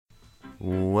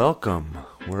Welcome.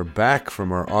 We're back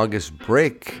from our August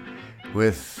break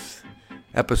with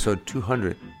episode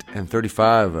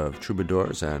 235 of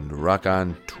Troubadours and Rock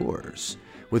On Tours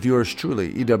with yours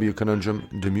truly, E.W. Conundrum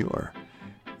Demure.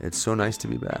 It's so nice to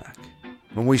be back.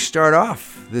 When we start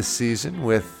off this season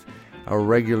with a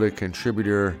regular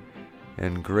contributor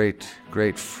and great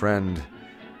friend,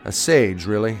 a sage,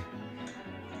 really.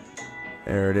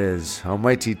 There it is,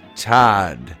 Almighty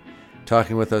Todd,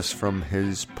 talking with us from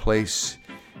his place,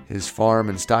 his farm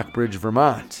in Stockbridge,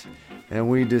 Vermont. And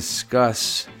we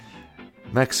discuss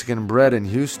Mexican bread in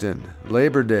Houston,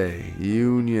 Labor Day,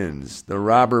 unions, the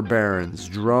robber barons,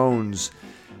 drones,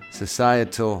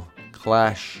 societal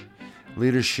clash,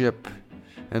 leadership,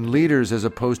 and leaders as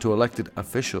opposed to elected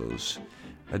officials,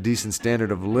 a decent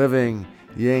standard of living,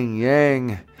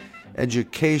 yin-yang,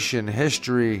 education,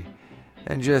 history,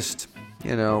 and just,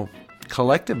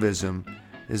 collectivism.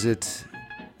 Is it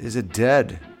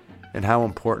dead? And how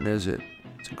important is it?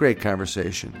 It's a great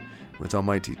conversation with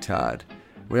Almighty Todd.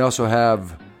 We also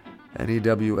have an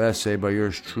EW essay by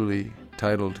yours truly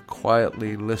titled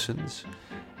Quietly Listens,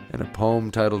 and a poem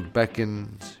titled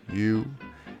Beckons You,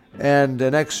 and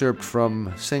an excerpt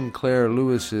from Sinclair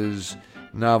Lewis's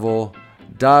novel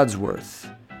Dodsworth.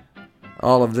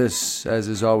 All of this, as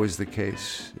is always the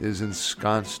case, is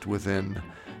ensconced within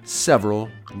several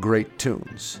great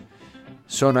tunes.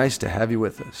 So nice to have you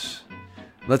with us.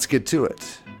 Let's get to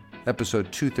it.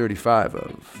 Episode 235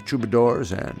 of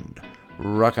Troubadours and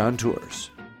Rock On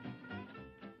Tours.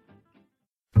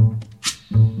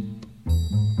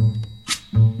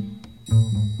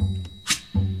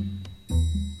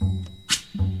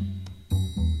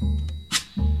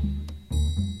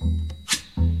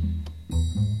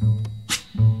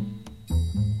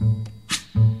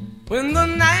 When the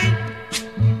night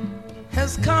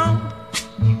has come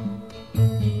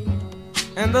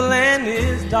and the land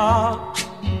is dark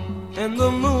and the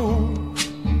moon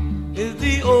is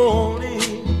the only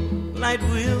light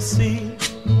we'll see.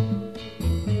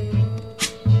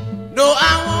 No,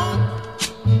 I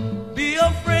won't be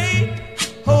afraid.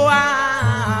 Oh,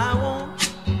 I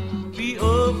won't be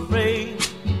afraid.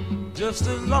 Just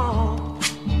as long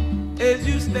as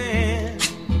you stand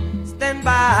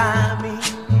by me.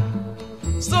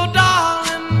 So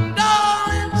darling,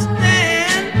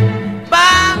 stand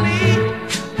by me.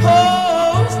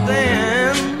 Oh,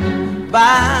 stand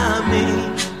by me.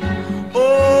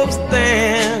 Oh,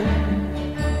 stand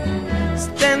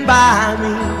by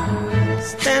me.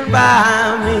 Stand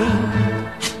by me.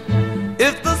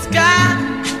 If the sky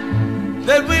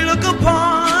that we look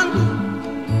upon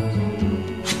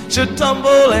should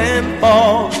tumble and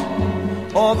fall,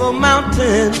 or the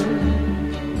mountain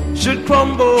should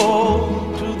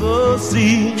crumble to the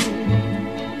sea,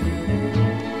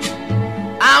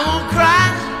 I won't cry,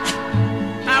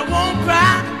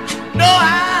 no,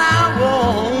 I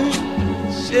won't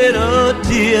shed a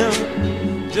tear.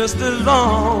 Just as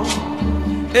long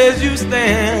as you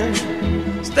stand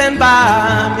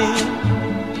by me.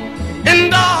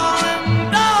 And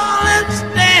darling,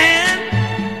 stand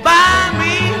by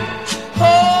me.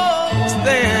 Oh,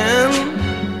 stand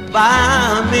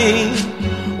by me.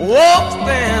 Oh,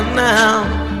 stand now.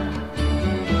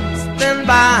 Stand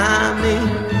by me.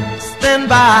 Stand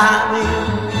by me.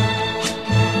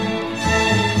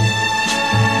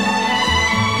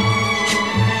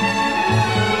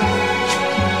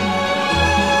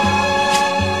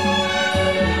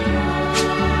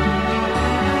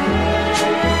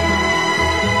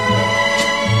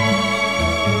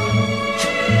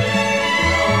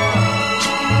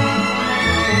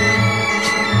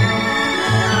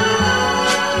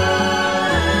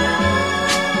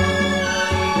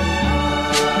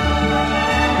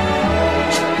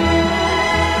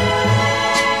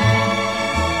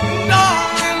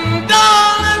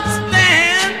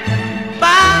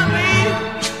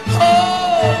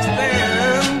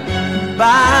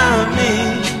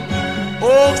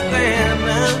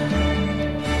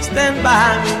 Stand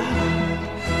by me,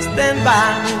 stand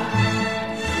by me.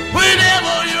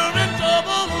 Whenever you're in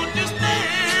trouble, won't you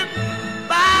stand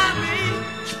by me?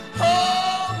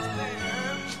 Oh,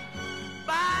 stand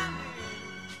by me.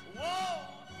 Whoa,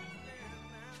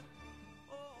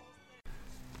 stand.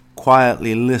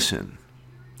 Quietly listen.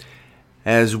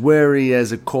 As wary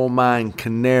as a coal mine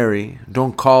canary,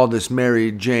 don't call this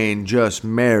Mary Jane just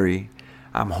Mary.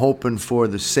 I'm hoping for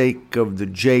the sake of the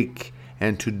Jake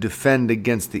and to defend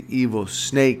against the evil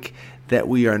snake that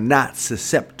we are not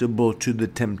susceptible to the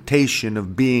temptation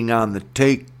of being on the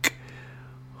take,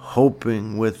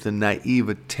 hoping with the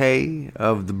naivete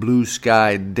of the blue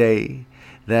sky day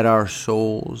that our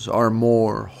souls are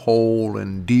more whole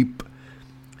and deep,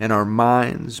 and our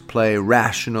minds play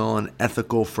rational and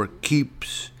ethical for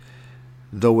keeps,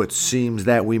 though it seems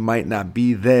that we might not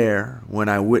be there when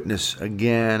I witness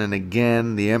again and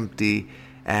again the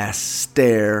empty-ass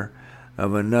stare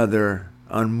of another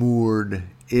unmoored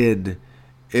id,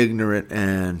 ignorant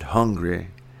and hungry,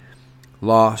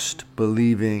 lost,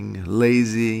 believing,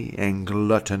 lazy, and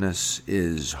gluttonous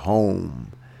is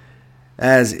home.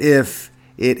 As if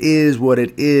it is what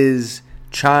it is,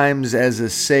 chimes as a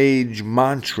sage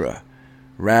mantra,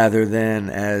 rather than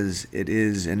as it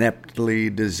is ineptly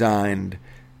designed,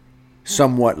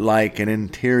 somewhat like an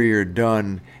interior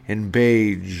done in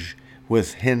beige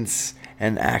with hints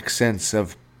and accents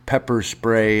of pepper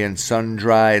spray and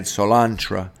sun-dried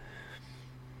cilantro.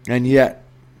 And yet,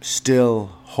 still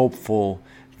hopeful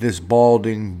this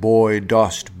balding boy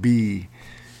dost be,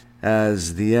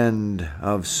 as the end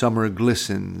of summer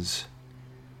glistens,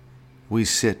 we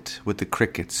sit with the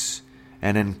crickets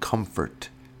and in comfort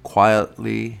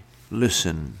quietly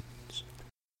listen.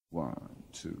 1,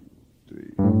 2,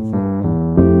 3, 4.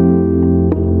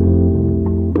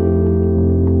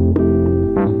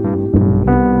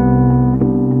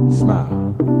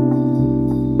 Smile.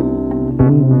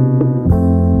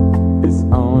 It's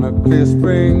on a clear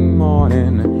spring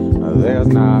morning. There's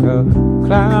not a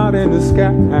cloud in the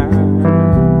sky.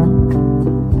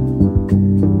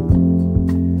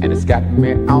 And it's got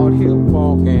me out here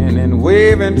walking and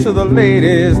waving to the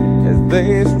ladies as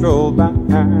they stroll by.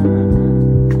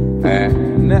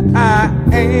 And I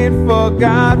ain't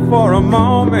forgot for a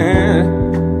moment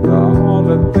all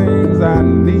the things I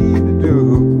need to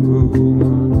do.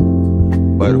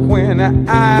 But when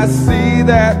I see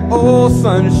that old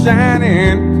sun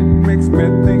shining, it makes me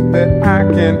think that I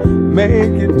can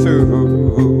make it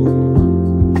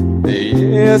too.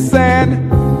 Yes,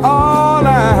 and all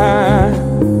I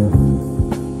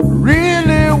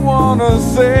really wanna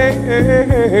say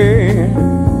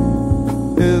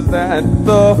is that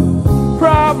the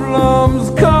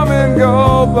problems come and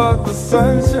go, but the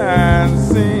sunshine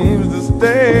seems to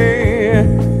stay.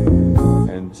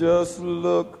 And just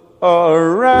look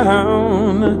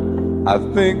around, I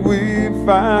think we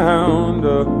found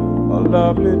a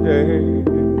lovely day.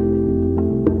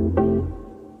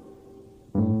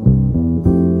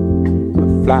 The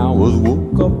flowers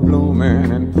woke up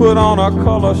blooming and put on a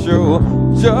color show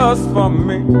just for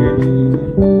me. I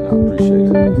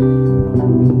appreciate it.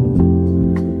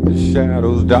 The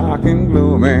shadows dark and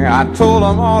gloomy, I told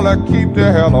them all to keep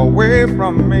the hell away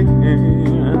from me,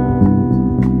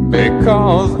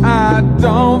 because I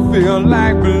don't feel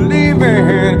like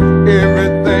believing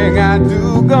everything I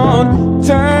do gonna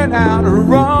turn out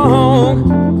wrong.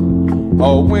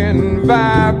 Or when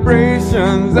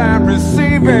vibrations I'm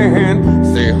receiving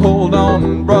say, hold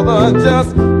on, brother,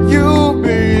 just you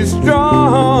be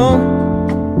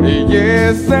strong.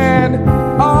 Yes, and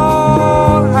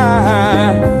all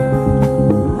I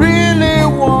really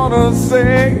wanna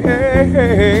say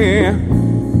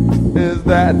is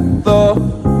that the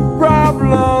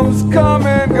problems come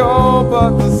and go,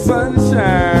 but the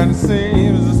sunshine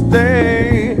seems to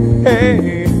stay.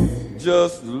 Hey,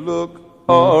 just look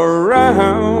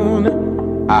around,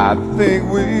 I think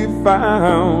we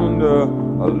found a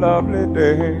lovely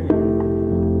day.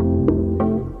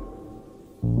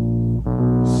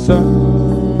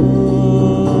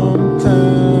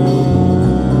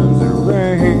 Sometimes it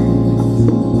rains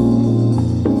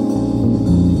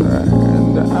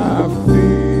and I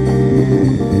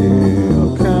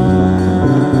feel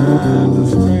kind of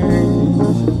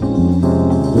strange,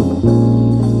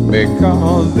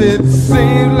 because it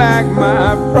seems like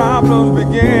my problems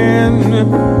begin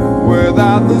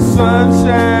without the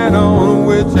sunshine on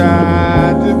which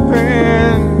I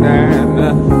depend. And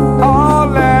all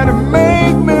that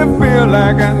make me feel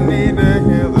like I need to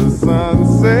hear the sun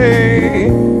say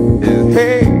is,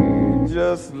 hey,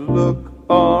 just look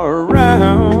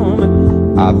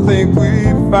around, I think we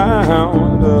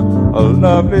found a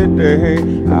lovely day.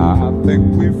 I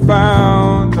think we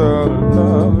found a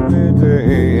lovely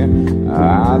day.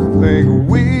 I think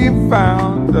we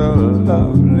found a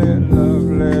lovely,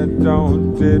 lovely,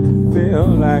 don't it feel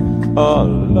like a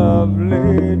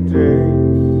lovely day?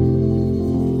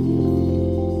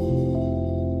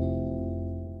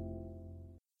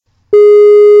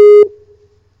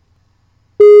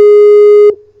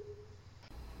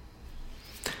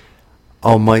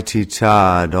 Almighty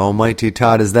Todd,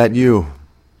 is that you?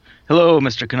 Hello,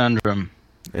 Mr. Conundrum.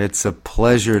 It's a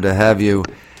pleasure to have you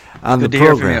on Good the to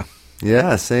program. hear from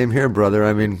Yeah, same here, brother.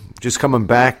 I mean, just coming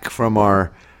back from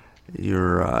our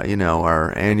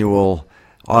annual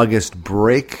August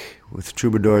break with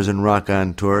Troubadours and Rock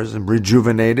on Tours, and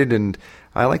rejuvenated. And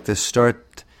I like to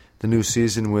start the new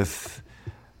season with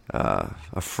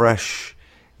a fresh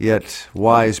yet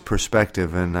wise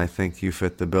perspective, and I think you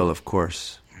fit the bill, of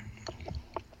course.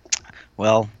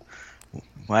 Well,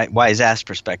 wise ass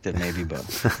perspective maybe, but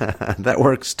that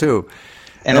works too.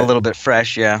 And a little bit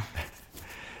fresh, yeah.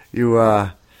 You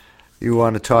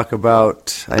want to talk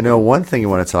about? I know one thing you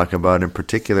want to talk about in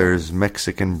particular is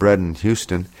Mexican bread in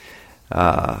Houston.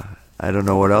 I don't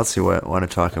know what else you want to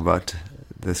talk about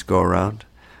this go around.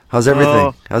 How's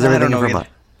everything? How's everything in Vermont?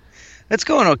 It's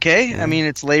going okay. Yeah. I mean,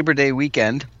 it's Labor Day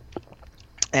weekend,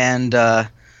 and I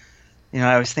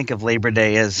always think of Labor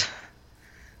Day as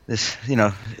this.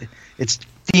 It's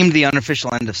themed the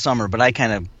unofficial end of summer, but I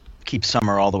kind of keep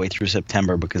summer all the way through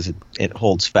September because it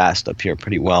holds fast up here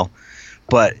pretty well.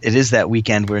 But it is that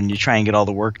weekend when you try and get all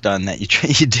the work done that you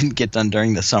didn't get done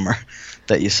during the summer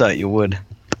that you thought you would.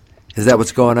 Is that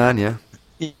what's going on? Yeah.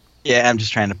 Yeah, I'm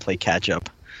just trying to play catch up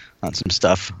on some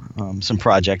stuff, some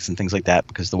projects and things like that,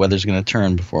 because the weather's going to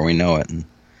turn before we know it, and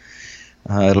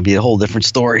it'll be a whole different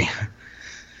story.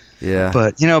 Yeah.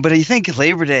 But you think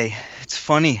Labor Day? It's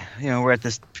funny. We're at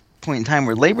this point in time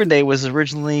where Labor Day was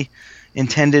originally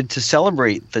intended to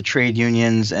celebrate the trade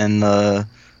unions and the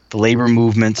labor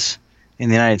movements in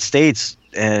the United States,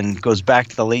 and goes back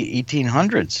to the late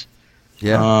 1800s.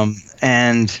 Yeah.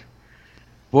 And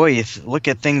boy, if you look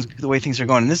at the way things are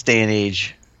going in this day and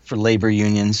age for labor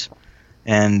unions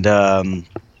and the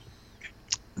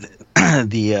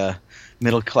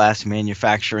middle class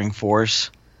manufacturing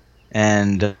force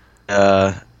and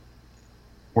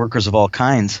workers of all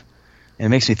kinds. And it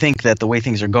makes me think that the way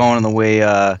things are going and the way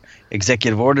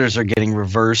executive orders are getting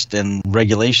reversed and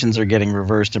regulations are getting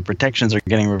reversed and protections are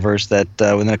getting reversed, that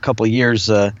within a couple of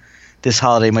years this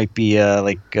holiday might be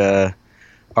like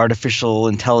artificial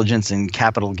intelligence and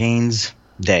capital gains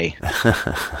day.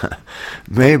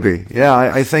 Maybe. Yeah,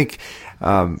 I think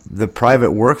the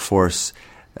private workforce,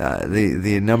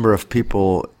 the number of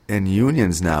people in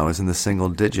unions now is in the single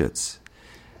digits.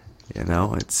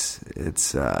 It's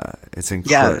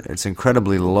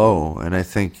incredibly low, and I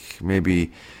think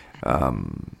maybe a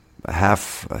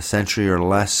half a century or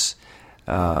less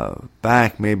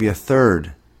back, maybe a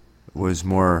third was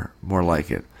more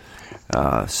like it.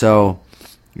 So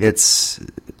it's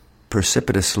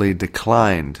precipitously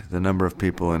declined, the number of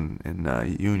people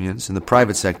in unions in the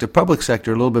private sector. Public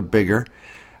sector a little bit bigger,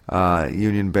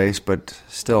 union based, but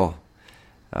still.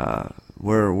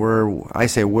 I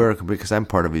say we're because I'm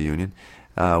part of a union.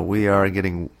 We are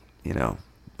getting,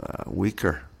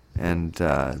 weaker, and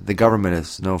the government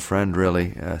is no friend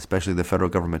really, especially the federal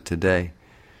government today.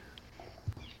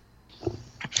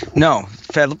 No,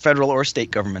 federal or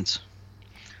state governments,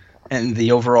 and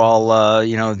the overall,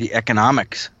 the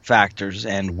economics factors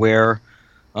and where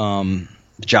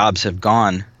jobs have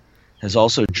gone has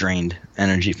also drained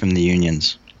energy from the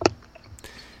unions.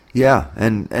 Yeah,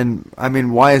 and I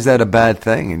mean, why is that a bad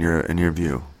thing in your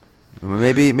view?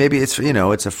 Maybe it's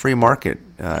it's a free market.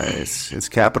 It's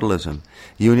capitalism.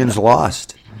 Unions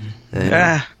lost.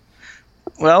 Yeah.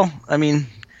 Well, I mean,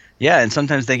 yeah, and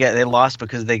sometimes they lost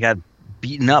because they got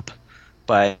beaten up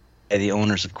by the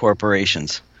owners of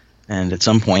corporations, and at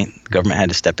some point, the government had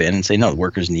to step in and say, no, the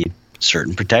workers need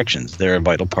certain protections. They're a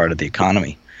vital part of the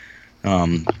economy,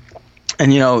 and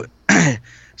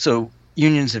so.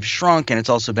 Unions have shrunk, and it's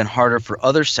also been harder for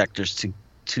other sectors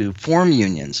to form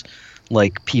unions,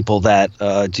 like people that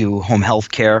do home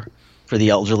health care for the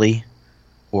elderly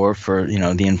or for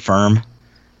the infirm,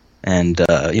 and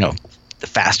the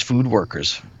fast food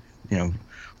workers.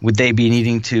 Would they be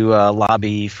needing to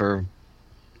lobby for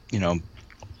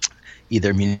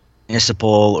either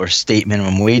municipal or state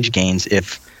minimum wage gains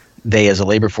if they as a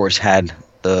labor force had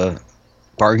the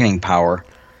bargaining power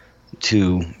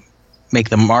to make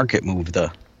the market move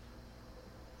the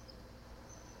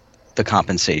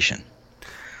compensation?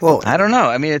 Well, I don't know.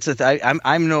 I mean,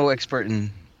 I'm no expert in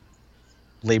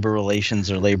labor relations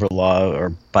or labor law or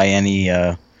by any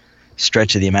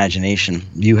stretch of the imagination.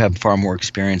 You have far more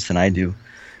experience than I do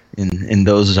in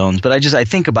those zones. But I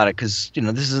think about it because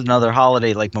this is another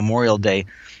holiday like Memorial Day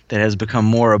that has become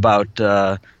more about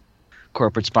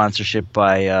corporate sponsorship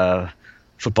by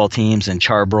football teams and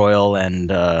Charbroil and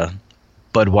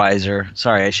Budweiser.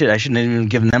 Sorry, I shouldn't have even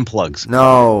given them plugs.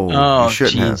 No, you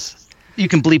shouldn't have. You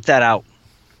can bleep that out.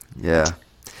 Yeah.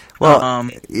 Well,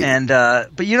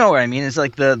 but you know what I mean. It's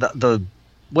like the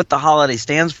what the holiday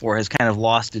stands for has kind of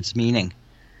lost its meaning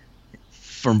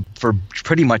for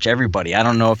pretty much everybody. I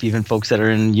don't know if even folks that are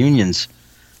in unions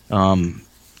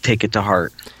take it to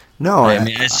heart. No, I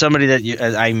mean, as somebody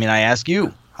that I ask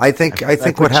you. I think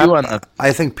what happened.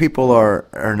 I think people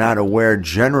are not aware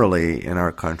generally in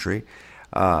our country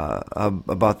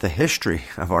about the history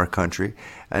of our country,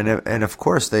 and of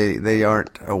course they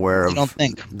aren't aware You don't of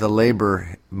think? the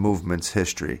labor movement's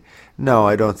history. No,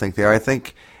 I don't think they are. I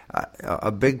think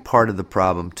a big part of the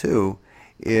problem too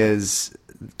is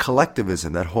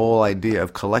collectivism. That whole idea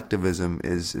of collectivism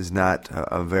is not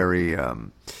a very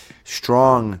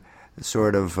strong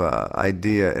sort of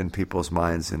idea in people's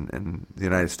minds in the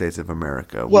United States of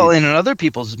America. Well, in other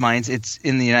people's minds, it's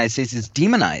in the United States, it's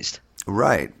demonized.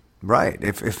 Right.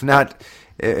 If not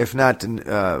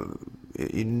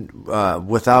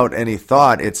without any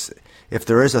thought, if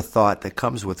there is a thought that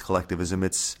comes with collectivism,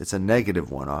 it's a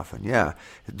negative one often. Yeah,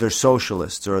 they're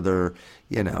socialists or they're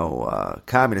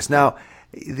communists. Now,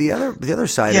 the other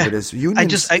side of it is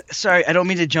unions. Sorry, I don't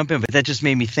mean to jump in, but that just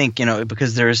made me think.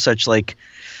 Because there is such like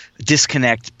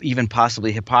disconnect, even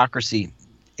possibly hypocrisy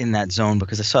in that zone.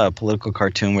 Because I saw a political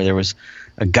cartoon where there was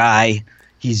a guy.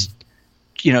 He's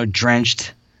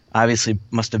drenched. Obviously,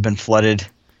 must have been flooded.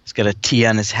 He's got a T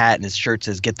on his hat, and his shirt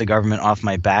says "Get the government off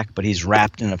my back," but he's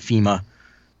wrapped in a FEMA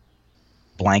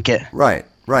blanket. Right,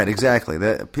 exactly.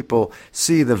 People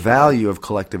see the value of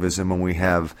collectivism when we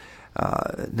have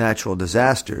natural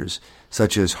disasters,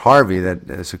 such as Harvey that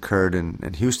has occurred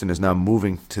in Houston, is now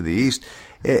moving to the east.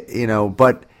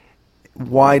 But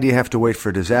why do you have to wait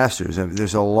for disasters? I mean,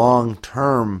 there's a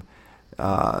long-term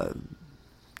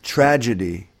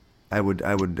tragedy, I would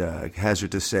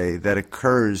hazard to say, that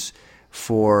occurs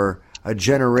for a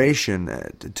generation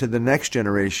to the next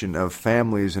generation of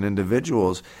families and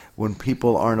individuals when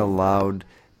people aren't allowed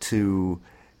to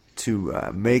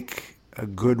make a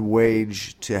good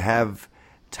wage, to have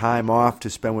time off to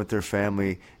spend with their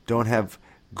family, don't have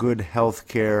good health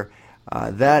care.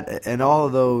 That and all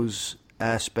of those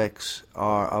aspects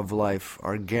of life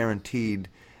are guaranteed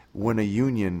when a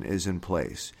union is in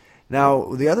place.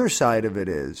 Now, the other side of it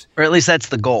is, or at least that's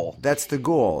the goal. That's the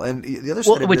goal, and the other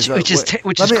side of it is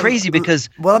which is crazy because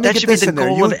that should be the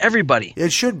goal of everybody.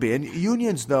 It should be, and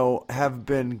unions though have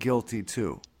been guilty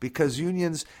too, because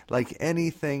unions, like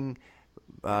anything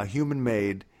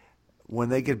human-made, when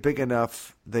they get big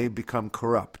enough, they become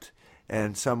corrupt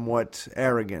and somewhat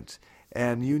arrogant,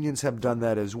 and unions have done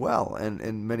that as well, and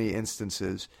in many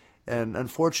instances. And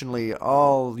unfortunately,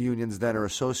 all unions then are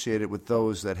associated with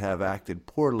those that have acted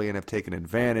poorly and have taken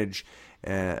advantage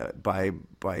by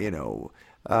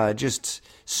just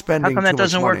spending too much money. How come that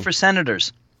doesn't work for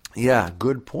senators? Yeah,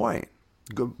 good point.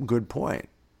 Good point.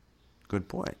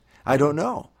 I don't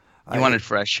know. You want it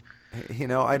fresh.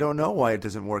 I don't know why it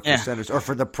doesn't work for senators or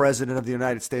for the President of the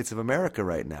United States of America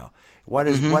right now. Why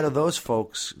do those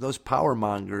folks, those power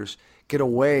mongers, get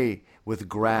away with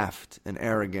graft and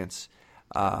arrogance?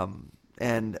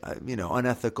 And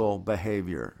unethical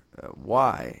behavior.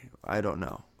 Why? I don't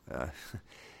know.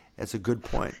 That's a good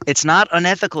point. It's not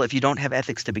unethical if you don't have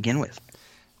ethics to begin with.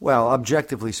 Well,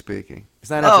 objectively speaking,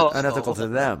 it's not unethical to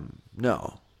them.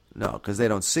 No, because they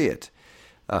don't see it.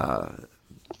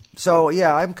 So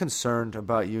yeah, I'm concerned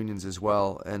about unions as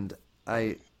well, and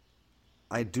I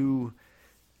do.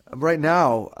 Right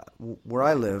now, where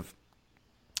I live,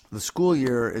 the school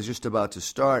year is just about to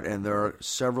start, and there are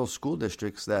several school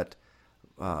districts that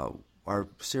are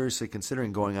seriously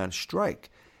considering going on strike,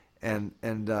 and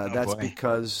that's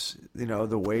because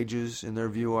the wages in their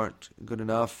view aren't good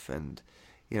enough, and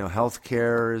health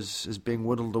care is being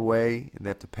whittled away, and they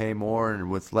have to pay more and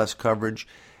with less coverage,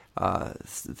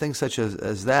 things such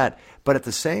as that. But at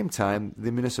the same time,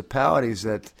 the municipalities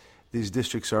that these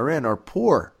districts are in are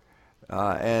poor.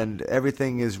 And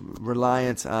everything is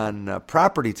reliant on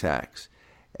property tax,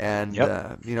 and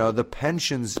the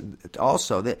pensions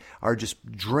also, they are just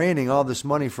draining all this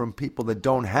money from people that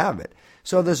don't have it.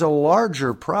 So there's a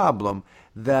larger problem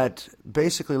that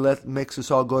basically makes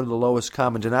us all go to the lowest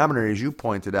common denominator, as you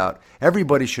pointed out.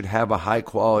 Everybody should have a high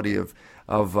quality of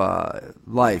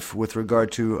life with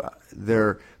regard to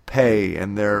their pay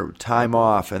and their time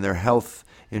off and their health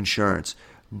insurance,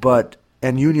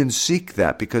 and unions seek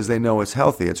that because they know it's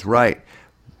healthy, it's right.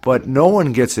 But no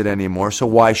one gets it anymore, so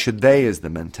why should they is the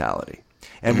mentality.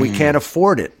 And we can't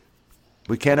afford it.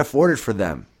 We can't afford it for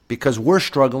them because we're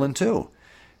struggling too.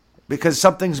 Because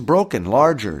something's broken,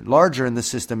 larger, and the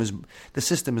system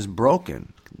is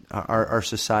broken, our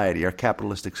society, our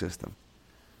capitalistic system.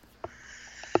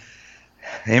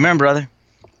 Amen, brother.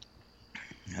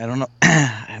 I don't know.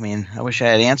 I mean, I wish I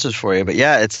had answers for you, but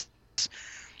yeah,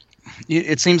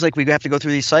 it seems like we have to go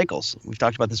through these cycles. We've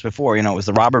talked about this before. It was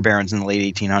the robber barons in the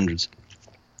late 1800s.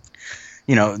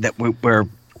 Where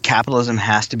capitalism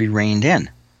has to be reined in,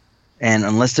 and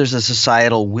unless there's a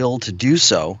societal will to do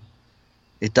so,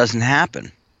 it doesn't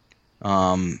happen.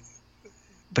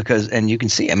 because, and you can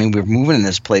see, I mean, we're moving in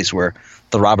this place where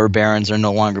the robber barons are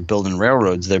no longer building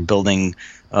railroads. They're building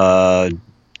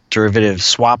derivative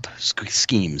swap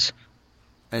schemes.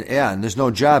 And there's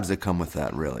no jobs that come with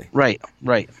that, really. Right.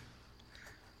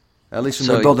 At least when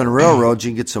they're building railroads,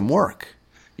 you can get some work.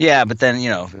 Yeah, but then,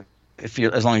 if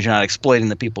you're, as long as you're not exploiting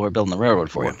the people who are building the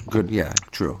railroad for you. Good, yeah,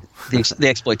 true. The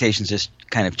exploitation is just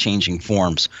kind of changing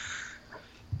forms.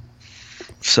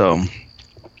 So,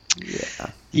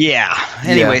 yeah.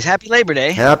 Anyways, Happy Labor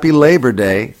Day. Happy Labor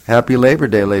Day. Happy Labor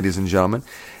Day, ladies and gentlemen.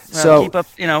 So keep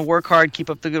up, work hard, keep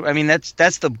up the good. I mean, that's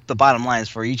the bottom line is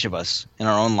for each of us in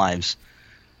our own lives.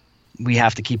 We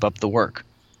have to keep up the work.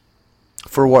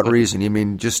 For what reason? You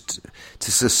mean just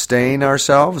to sustain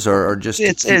ourselves, or just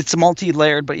it's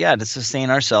multi-layered, but yeah, to sustain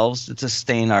ourselves, to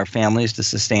sustain our families, to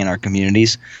sustain our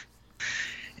communities.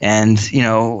 And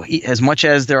as much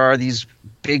as there are these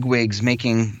bigwigs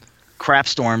making crap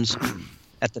storms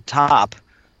at the top,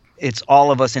 it's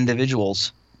all of us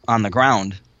individuals on the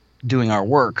ground doing our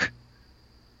work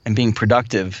and being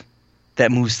productive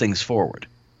that moves things forward.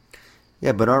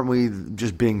 Yeah, but aren't we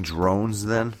just being drones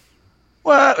then?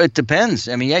 Well, it depends.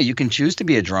 I mean, yeah, you can choose to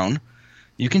be a drone.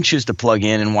 You can choose to plug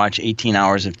in and watch 18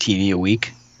 hours of TV a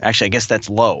week. Actually, I guess that's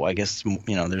low. I guess,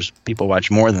 there's people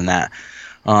watch more than that.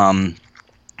 And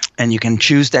you can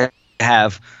choose to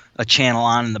have a channel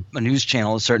on, a news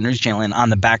channel, a certain news channel, and on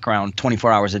the background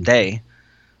 24 hours a day,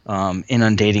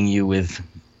 inundating you with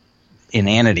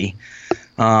inanity.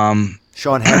 Sean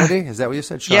Hannity? Is that what you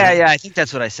said? Sean Yeah, I think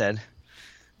that's what I said.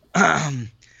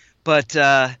 But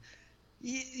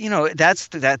that's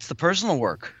the personal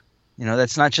work.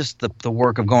 That's not just the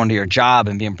work of going to your job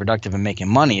and being productive and making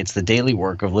money. It's the daily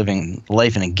work of living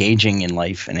life and engaging in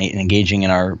life and engaging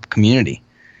in our community.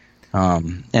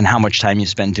 And how much time you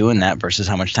spend doing that versus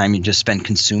how much time you just spend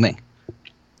consuming.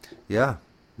 Yeah,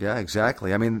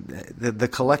 exactly. I mean, the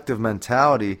collective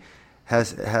mentality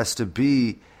has to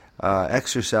be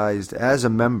exercised as a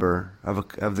member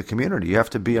of the community. You have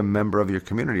to be a member of your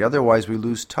community. Otherwise, we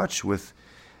lose touch with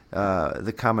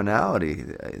the commonality,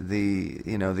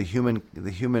 the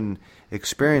human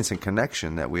experience and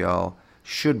connection that we all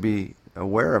should be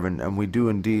aware of, and we do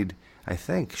indeed, I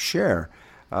think, share.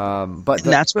 But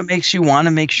that's what makes you want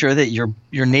to make sure that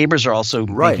your neighbors are also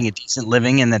making a decent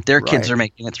living and that their kids are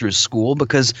making it through school,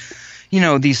 because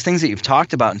these things that you've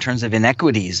talked about in terms of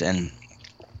inequities and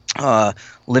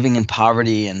living in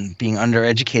poverty and being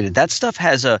undereducated, that stuff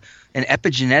has an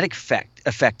epigenetic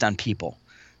effect on people.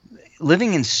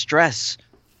 Living in stress,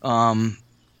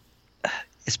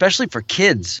 especially for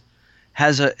kids,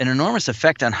 has an enormous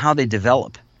effect on how they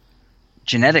develop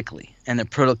genetically, and the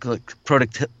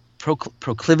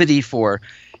proclivity for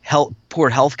poor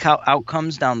health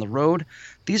outcomes down the road.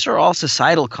 These are all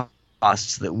societal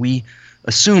costs that we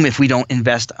assume if we don't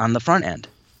invest on the front end.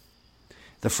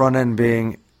 The front end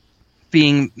being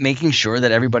making sure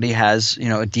that everybody has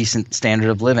a decent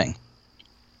standard of living,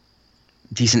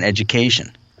 decent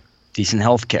education, decent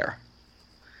health care.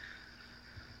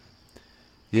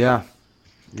 Yeah.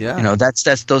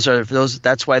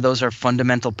 That's why those are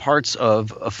fundamental parts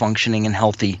of a functioning and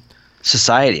healthy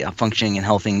society, a functioning and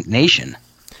healthy nation.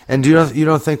 And you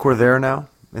don't think we're there now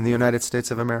in the United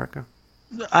States of America?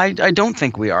 I don't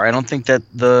think we are. I don't think that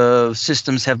the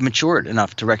systems have matured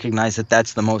enough to recognize that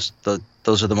some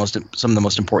of the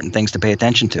most important things to pay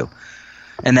attention to,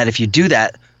 and that if you do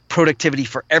that, productivity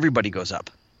for everybody goes up.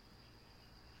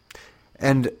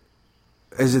 And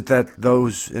is it that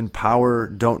those in power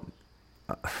don't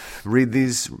read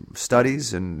these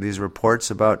studies and these reports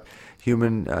about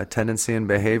human tendency and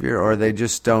behavior, or they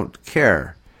just don't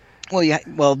care?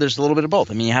 Well, there's a little bit of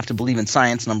both. I mean, you have to believe in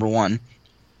science, number one,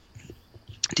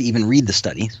 to even read the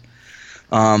studies.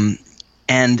 And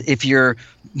if you're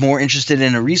more interested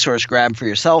in a resource grab for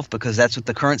yourself because that's what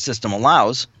the current system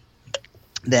allows,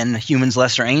 then humans,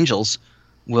 lesser angels,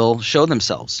 will show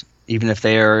themselves, even if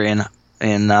they are in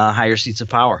higher seats of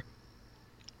power.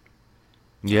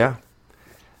 Yeah,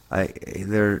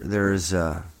 there's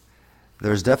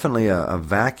definitely a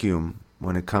vacuum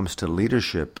when it comes to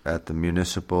leadership at the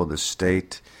municipal, the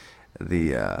state,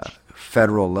 the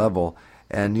federal level,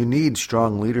 and you need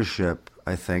strong leadership,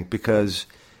 I think, because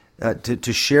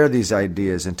to share these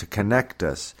ideas and to connect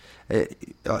us.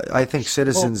 I think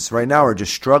citizens right now are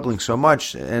just struggling so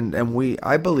much, and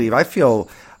I feel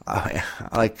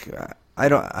like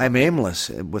I'm aimless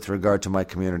with regard to my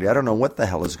community. I don't know what the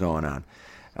hell is going on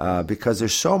because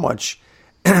there's so much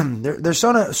there's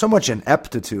so much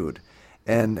ineptitude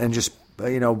and just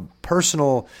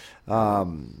personal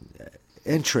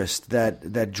interest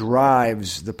that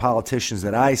drives the politicians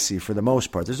that I see for the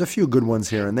most part. There's a few good ones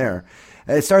here and there.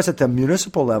 It starts at the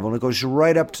municipal level and it goes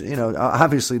right up to,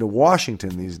 obviously to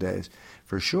Washington these days,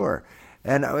 for sure.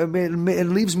 And it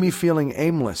leaves me feeling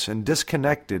aimless and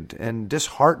disconnected and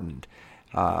disheartened.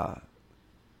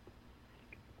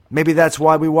 Maybe that's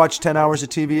why we watch 10 hours of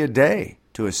TV a day,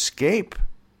 to escape.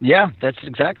 Yeah, that's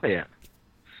exactly it.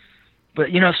 But,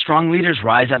 strong leaders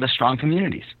rise out of strong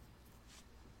communities.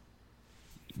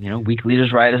 Weak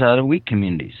leaders rise out of weak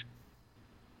communities.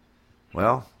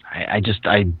 Well, I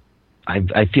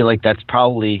feel like that's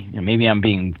probably, maybe I'm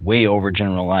being way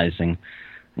overgeneralizing,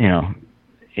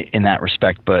 in that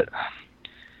respect, but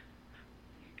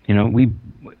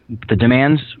the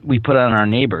demands we put on our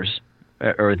neighbors,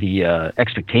 or the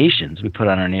expectations we put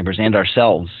on our neighbors and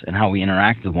ourselves, and how we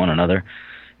interact with one another,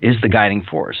 is the guiding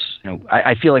force.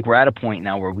 I feel like we're at a point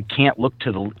now where we can't look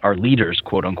to our leaders,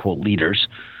 quote unquote leaders,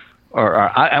 or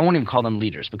I won't even call them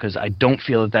leaders, because I don't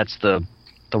feel that that's the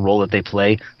role that they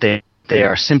play. They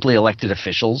are simply elected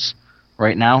officials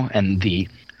right now, and the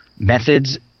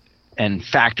methods and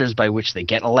factors by which they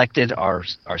get elected are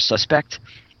suspect.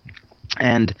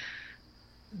 And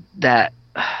that,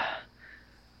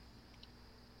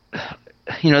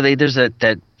 there's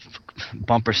that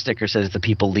bumper sticker says the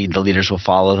people lead, the leaders will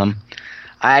follow them.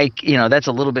 That's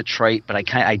a little bit trite, but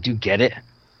I do get it.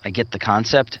 I get the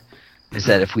concept, is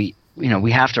that if we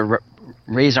have to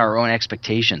raise our own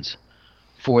expectations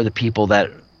for the people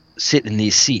that sit in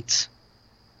these seats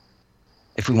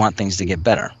if we want things to get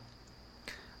better.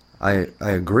 I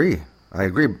agree.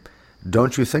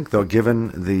 Don't you think, though,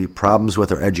 given the problems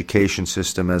with our education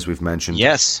system, as we've mentioned,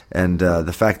 yes, and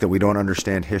the fact that we don't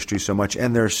understand history so much,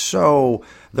 and there are so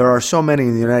many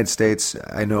in the United States,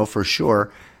 I know for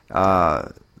sure,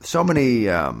 so many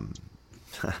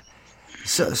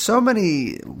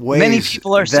ways. Many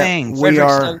people are saying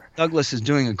Frederick Douglass is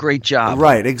doing a great job.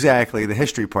 Right, exactly, the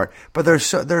history part. But there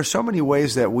are so many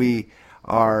ways that we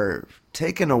are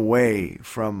taken away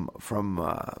from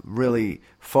really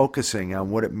focusing on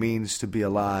what it means to be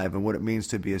alive and what it means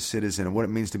to be a citizen and what it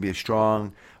means to be a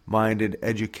strong-minded,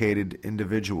 educated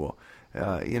individual.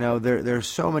 There's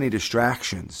so many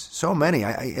distractions, so many.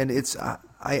 I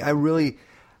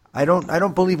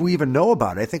don't believe we even know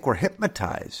about it. I think we're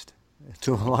hypnotized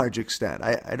to a large extent.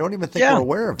 I don't even think we're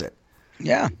aware of it.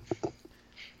 Yeah.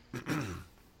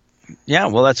 Yeah.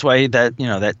 Well, that's why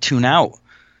that tune out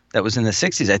that was in the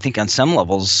 60s, I think on some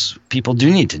levels, people do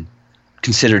need to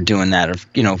consider doing that, or,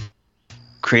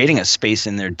 creating a space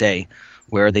in their day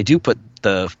where they do put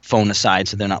the phone aside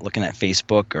so they're not looking at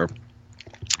Facebook or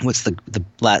what's the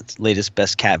latest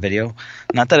best cat video.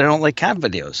 Not that I don't like cat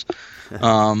videos.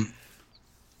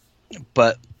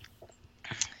 But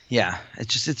yeah,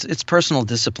 it's personal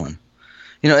discipline.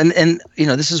 And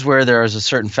this is where there is a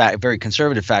certain very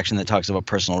conservative faction that talks about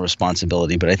personal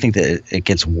responsibility, but I think that it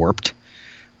gets warped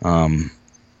a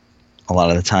lot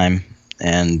of the time,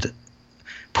 and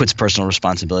puts personal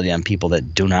responsibility on people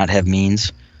that do not have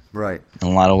means. Right. In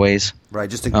a lot of ways. Right.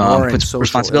 Just ignoring puts social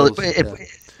responsibility. ills.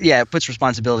 It puts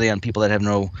responsibility on people that have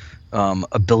no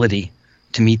ability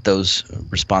to meet those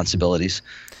responsibilities.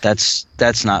 That's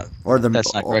not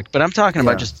correct. But I'm talking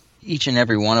about just each and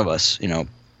every one of us.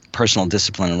 Personal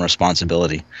discipline and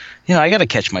responsibility. I got to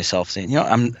catch myself saying,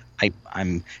 I'm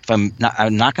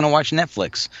not going to watch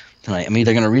Netflix tonight. I'm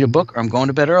either going to read a book or I'm going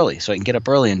to bed early so I can get up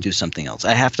early and do something else.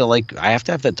 I have to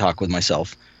have that talk with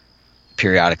myself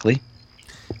periodically.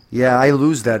 Yeah, I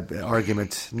lose that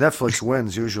argument. Netflix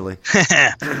wins usually.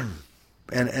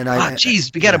 and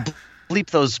we got to bleep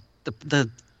those the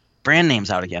brand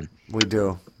names out again. We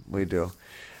do.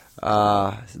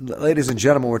 Ladies and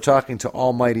gentlemen, we're talking to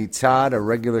Almighty Todd, a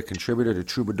regular contributor to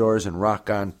Troubadours and Rock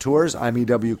on Tours. I'm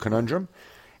E.W. Conundrum.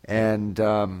 And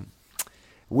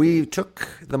we took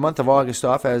the month of August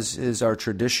off, as is our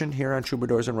tradition here on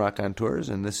Troubadours and Rock on Tours.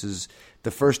 And this is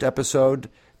the first episode,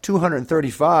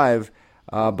 235,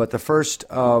 but the first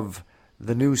of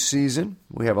the new season.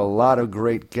 We have a lot of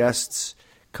great guests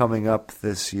coming up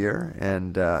this year,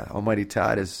 and Almighty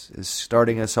Todd is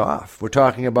starting us off. We're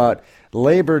talking about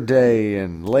Labor Day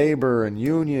and labor and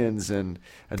unions and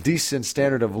a decent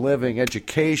standard of living,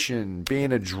 education,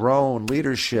 being a drone,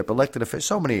 leadership, elected officials,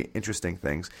 so many interesting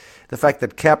things. The fact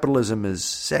that capitalism is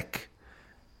sick.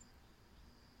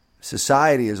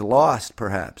 Society is lost,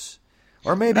 perhaps.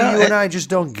 Or maybe you and I just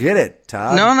don't get it,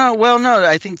 Todd. No. Well, no,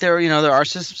 I think there are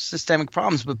systemic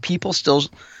problems, but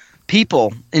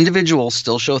individuals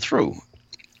still show through.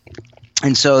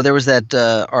 And so there was that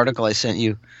article I sent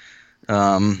you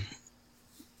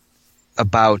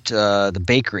about the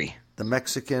bakery. The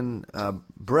Mexican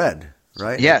bread,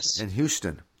 right? Yes. In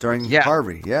Houston. during Yeah.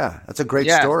 Harvey. Yeah, that's a great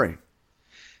Yeah. story.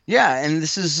 Yeah, and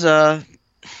this is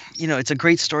it's a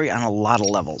great story on a lot of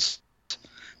levels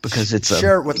because it's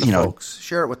Share it with the you know, folks.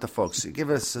 Share it with the folks. Give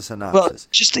us a Well, synopsis.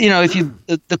 just if you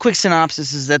the quick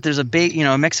synopsis is that there's a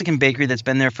a Mexican bakery that's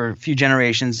been there for a few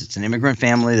generations. It's an immigrant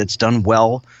family that's done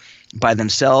well by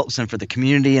themselves and for the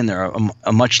community, and they're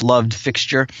a much loved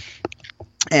fixture.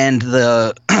 And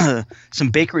some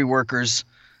bakery workers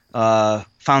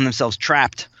found themselves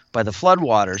trapped by the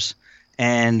floodwaters,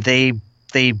 and they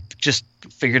just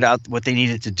figured out what they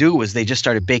needed to do was they just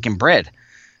started baking bread,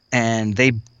 and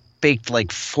they baked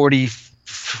like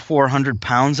 4,400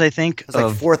 pounds, I think. It's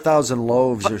like 4,000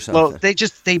 loaves or something. Well,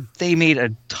 they made a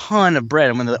ton of bread,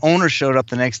 and when the owner showed up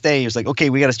the next day, he was like, "Okay,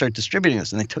 we got to start distributing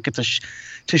this," and they took it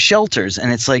to shelters,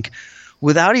 and it's like,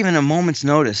 without even a moment's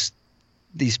notice,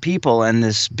 these people and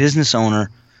this business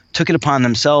owner took it upon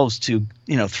themselves to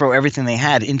throw everything they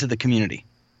had into the community.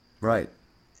 Right.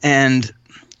 And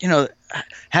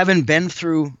having been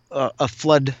through a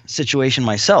flood situation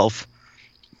myself,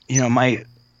 my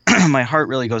my heart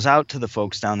really goes out to the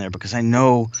folks down there because I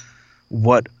know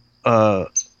what a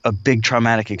big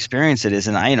traumatic experience it is.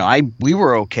 And we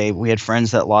were okay. We had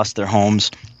friends that lost their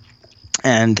homes,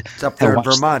 and It's up there in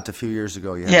Vermont a few years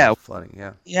ago. Yeah. Flooding.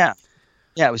 Yeah.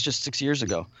 Yeah, it was just 6 years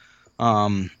ago.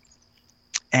 And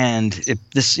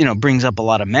this brings up a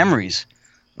lot of memories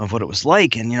of what it was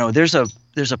like. And there's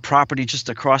a property just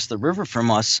across the river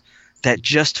from us that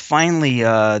just finally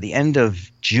the end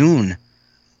of June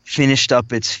finished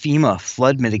up its FEMA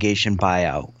flood mitigation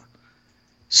buyout.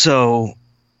 So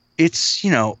it's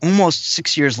almost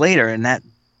 6 years later, and that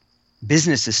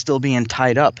business is still being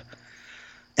tied up.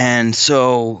 And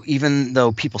so even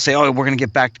though people say, "Oh, we're going to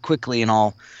get back quickly," and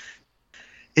all,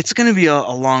 it's going to be a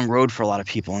long road for a lot of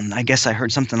people. And I guess I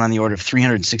heard something on the order of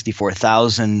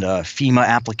 364,000 FEMA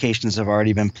applications have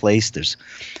already been placed. There's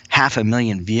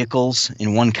 500,000 vehicles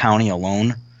in one county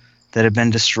alone that have been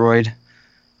destroyed.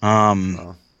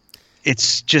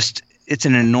 It's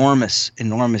an enormous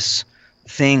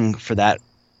thing for that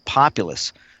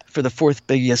populace, for the fourth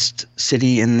biggest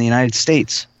city in the United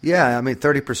States. Yeah, I mean,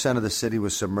 30% of the city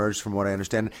was submerged, from what I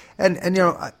understand. And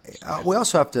we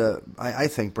also have to, I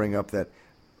think, bring up that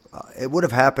it would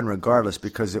have happened regardless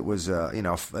because it was,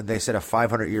 they said a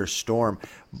 500-year storm.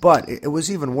 But it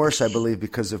was even worse, I believe,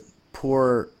 because of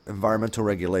poor environmental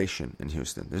regulation in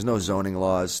Houston. There's no zoning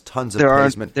laws, tons of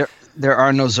pavement. There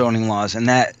are no zoning laws, and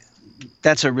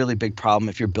that's a really big problem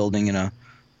if you're building in a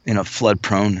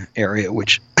flood-prone area,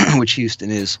 which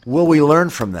Houston is. Will we learn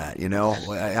from that?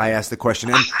 I asked the question,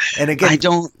 and again, I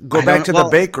don't go back to the well,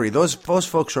 bakery. Those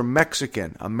folks are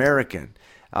Mexican American,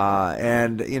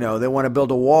 and they want to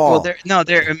build a wall. Well,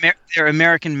 they're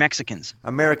American Mexicans.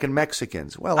 American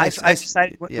Mexicans. Well, I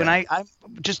decided when I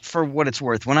just for what it's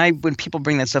worth, when people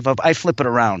bring that stuff up, I flip it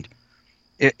around.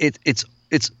 It's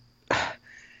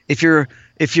if you're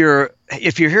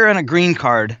here on a green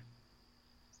card,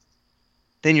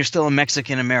 then you're still a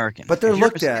Mexican American. But they're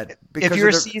looked at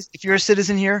because if you're a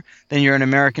citizen here, then you're an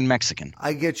American Mexican.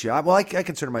 I get you. I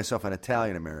consider myself an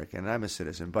Italian American, and I'm a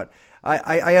citizen. But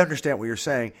I understand what you're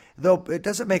saying, though it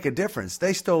doesn't make a difference.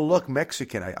 They still look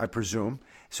Mexican, I presume.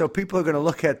 So people are going to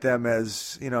look at them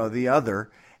as the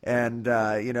other, and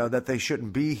that they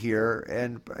shouldn't be here.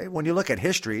 And when you look at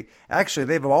history, actually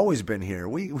they've always been here.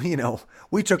 We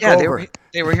took over.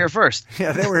 They were here first.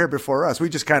 Yeah, they were here before us. We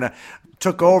just kind of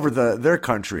took over their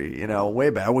country, way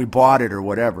back. We bought it or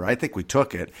whatever. I think we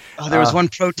took it. Oh, there was one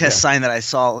protest sign that I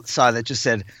saw that just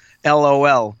said,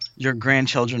 "LOL, your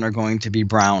grandchildren are going to be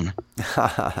brown."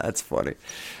 That's funny.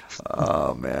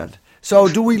 Oh man. So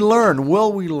do we learn?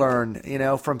 Will we learn,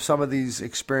 from some of these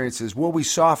experiences? Will we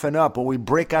soften up? Will we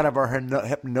break out of our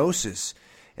hypnosis?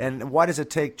 And why does it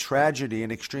take tragedy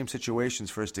and extreme situations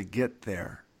for us to get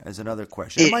there? As another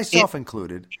question, myself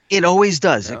included. It always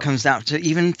does. Yeah. It comes down to,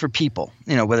 even for people,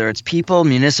 whether it's people,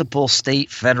 municipal,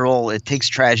 state, federal, it takes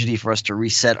tragedy for us to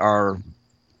reset our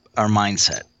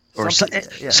mindset, or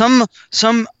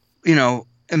some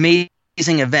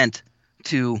amazing event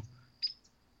to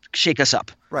shake us up.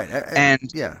 Right.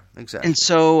 Yeah, exactly. And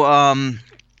so,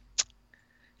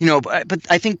 but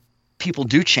I think people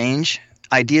do change.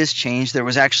 Ideas change. There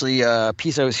was actually a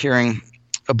piece I was hearing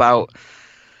about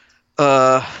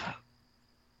a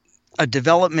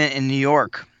development in New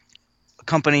York. A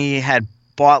company had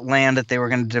bought land that they were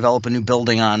going to develop a new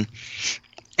building on,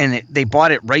 and they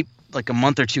bought it right like a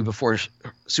month or two before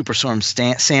Superstorm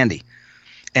Sandy.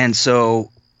 And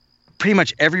so pretty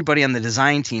much everybody on the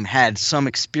design team had some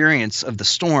experience of the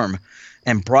storm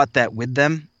and brought that with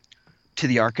them to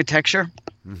the architecture.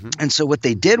 Mm-hmm. And so what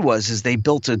they did was they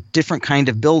built a different kind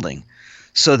of building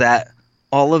so that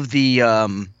all of the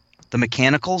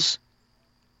mechanicals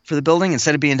for the building,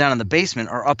 instead of being down in the basement,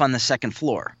 are up on the second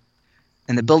floor.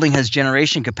 And the building has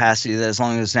generation capacity that as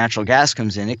long as natural gas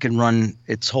comes in, it can run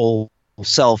its whole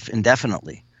self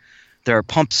indefinitely. There are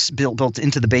pumps built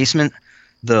into the basement.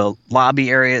 The lobby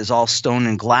area is all stone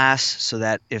and glass so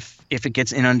that if it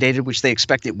gets inundated, which they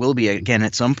expect it will be again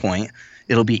at some point,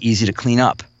 it'll be easy to clean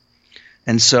up.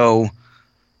 And so,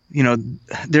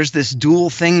 there's this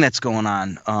dual thing that's going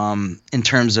on in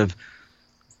terms of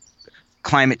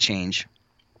climate change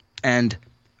and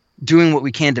doing what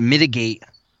we can to mitigate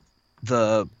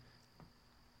the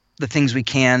things we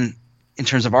can in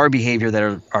terms of our behavior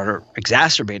that are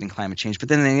exacerbating climate change. But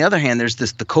then on the other hand, there's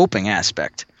the coping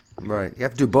aspect. Right. You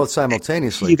have to do both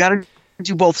simultaneously. You got to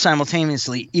do both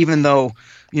simultaneously, even though,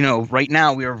 right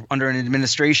now we are under an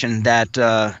administration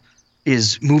that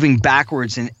is moving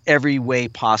backwards in every way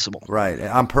possible. Right.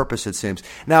 On purpose, it seems.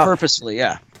 Now, purposely,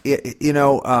 yeah.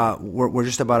 We're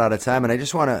just about out of time, and I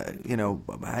just want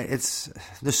to,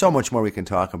 there's so much more we can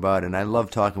talk about, and I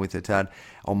love talking with you, Todd,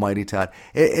 almighty Todd.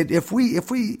 If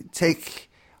we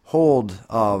take hold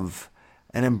of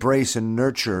and embrace and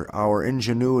nurture our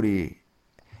ingenuity,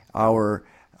 our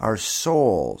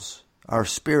souls, our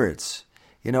spirits,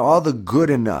 all the good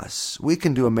in us, we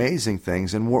can do amazing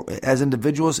things, and as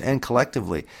individuals and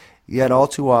collectively. Yet all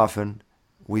too often,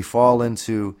 we fall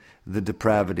into the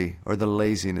depravity or the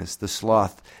laziness, the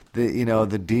sloth,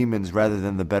 the demons rather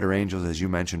than the better angels, as you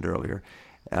mentioned earlier.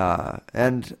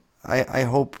 And I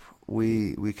hope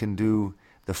we can do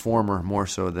the former more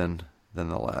so than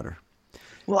the latter.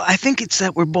 Well, I think it's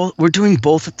that we're doing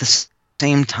both at the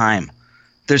same time.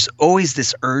 There's always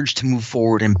this urge to move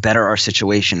forward and better our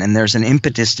situation, and there's an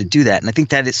impetus to do that. And I think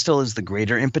that it still is the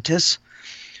greater impetus.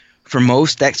 For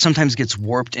most, that sometimes gets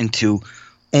warped into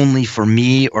only for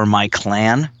me or my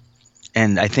clan.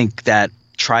 And I think that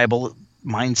tribal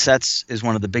mindsets is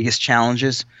one of the biggest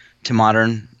challenges to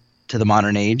the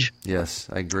modern age. Yes,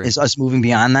 I agree. Is us moving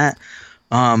beyond that.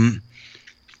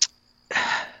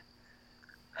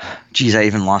 Geez, I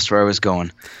even lost where I was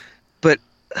going. But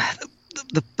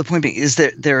the point being is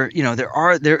that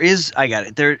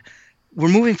we're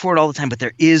moving forward all the time, but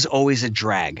there is always a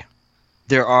drag.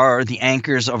 There are the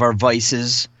anchors of our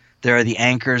vices. There are the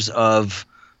anchors of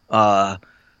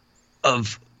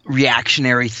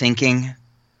reactionary thinking.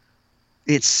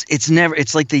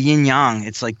 It's like the yin yang.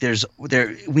 It's like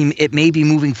it may be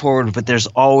moving forward, but there's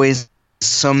always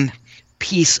some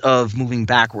piece of moving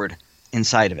backward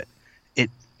inside of it.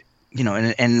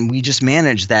 And we just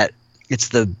manage that. It's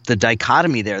the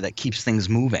dichotomy there that keeps things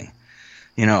moving.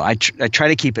 I try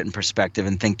to keep it in perspective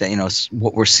and think that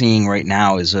what we're seeing right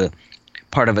now is a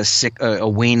part of a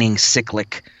waning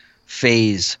cyclic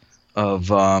phase of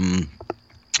a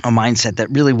mindset that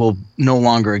really will no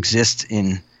longer exist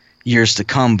in years to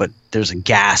come, but there's a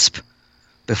gasp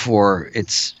before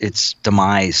its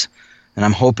demise. And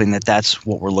I'm hoping that that's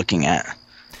what we're looking at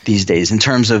these days in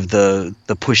terms of the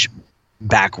push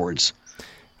backwards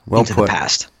into the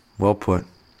past. Well put.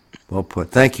 Well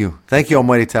put. Thank you. Thank you,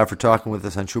 Almighty Todd, for talking with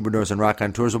us on Troubadours and Rock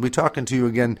on Tours. We'll be talking to you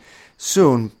again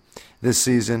soon this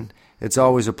season. It's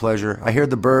always a pleasure. I hear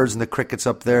the birds and the crickets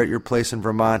up there at your place in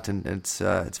Vermont, and it's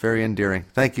very endearing.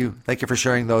 Thank you. Thank you for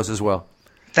sharing those as well.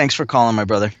 Thanks for calling, my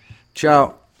brother.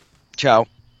 Ciao. Ciao.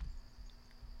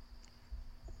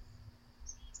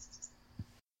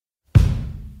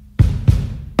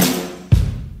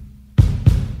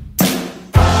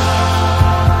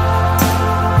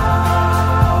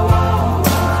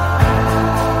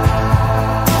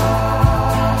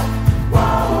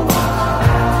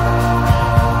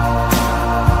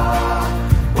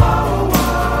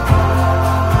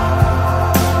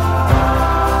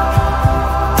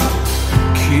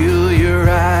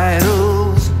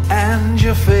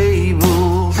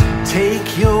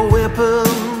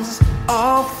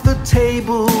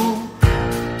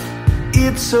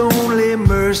 It's only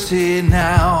mercy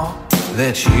now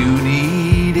that you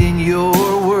need in your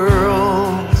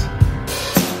world.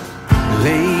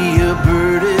 Lay your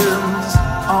burdens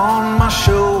on my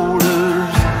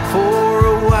shoulders for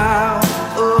a while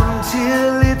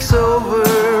until it's over.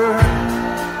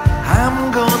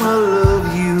 I'm gonna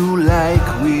love you like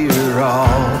we're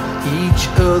all each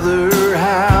other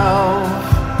half.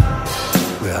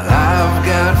 Well, I've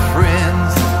got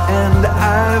friends and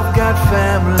I've got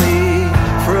family.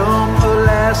 From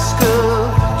Alaska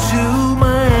to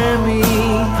Miami,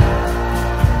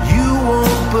 you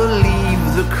won't believe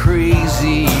the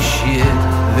crazy shit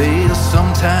they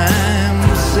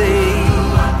sometimes say.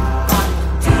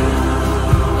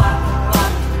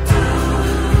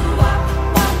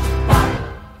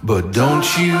 But don't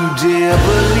you dare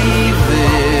believe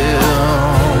them.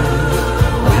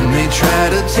 try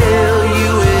to tell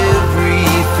you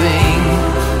everything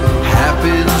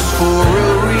happens for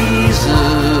a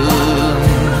reason,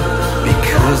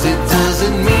 because it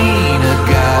doesn't mean a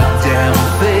goddamn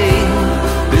thing.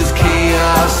 There's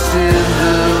chaos in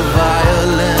the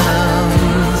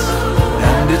violence,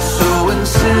 and it's so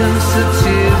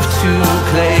insensitive to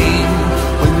claim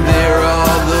when there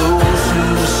are those who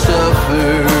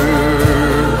suffer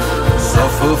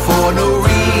for no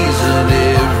reason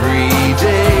every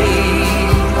day.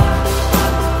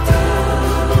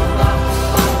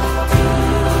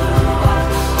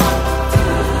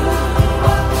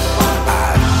 I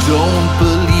don't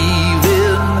believe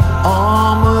in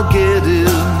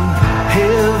Armageddon,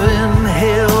 heaven,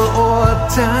 hell, or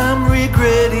time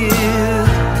regretted.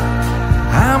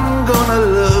 I'm gonna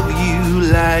love you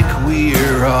like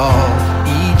we're all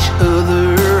each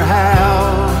other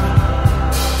have.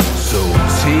 So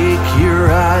take your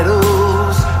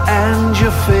idols and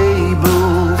your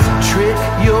fables, trick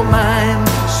your mind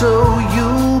so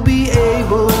you'll be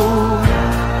able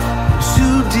to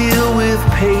deal with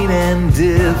pain and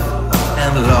death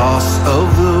and loss of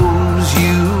those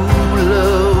you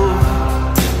love.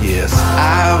 Yes,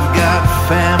 I've got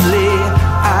family,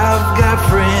 I've got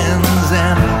friends,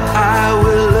 and I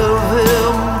will love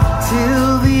them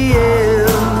till the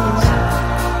end,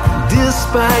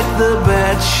 despite the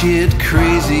batshit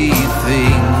crazy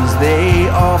things they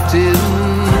often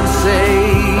say.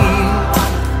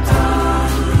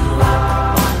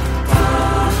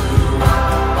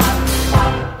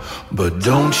 But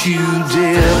don't you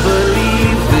dare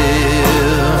believe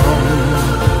them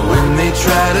when they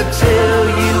try to tell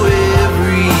you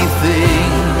everything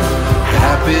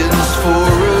happens for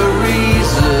a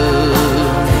reason,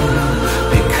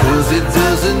 because it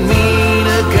doesn't mean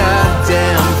a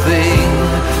goddamn thing.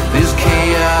 There's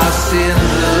chaos in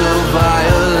the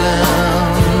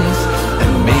violence,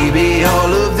 and maybe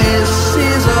all of this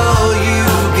is all you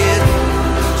get.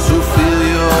 So fill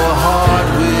your heart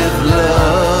with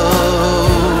love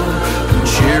and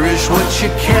cherish what you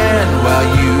can while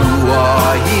you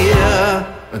are here.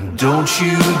 And don't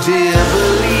you dare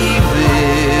believe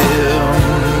them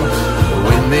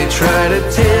when they try to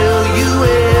tell you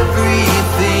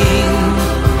everything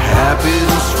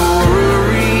happens for a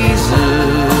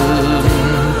reason,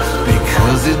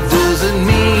 because it doesn't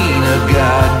mean a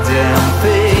goddamn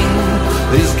thing.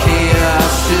 There's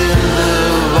chaos in the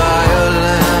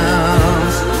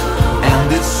violence, and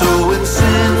it's so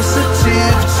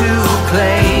insensitive to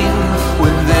claim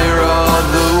when there are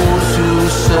those who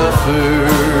suffer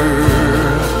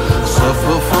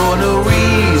for no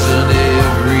reason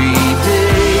every day.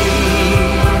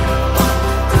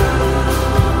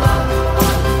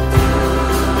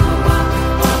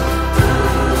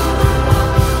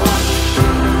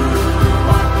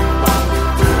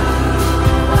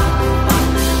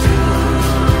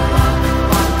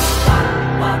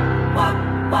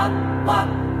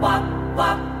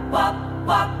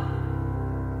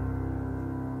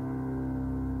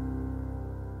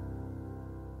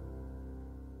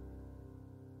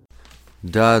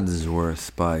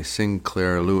 Dodsworth by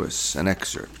Sinclair Lewis, an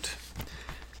excerpt.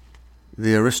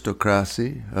 The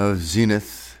aristocracy of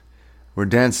Zenith were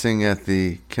dancing at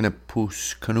the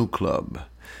Kinnipoose Canoe Club.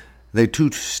 They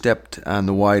two-stepped on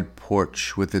the wide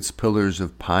porch with its pillars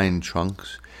of pine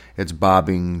trunks, its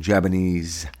bobbing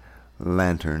Japanese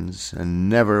lanterns, and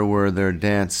never were their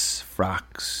dance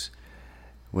frocks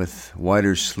with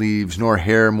wider sleeves, nor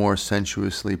hair more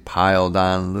sensuously piled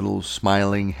on little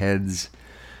smiling heads.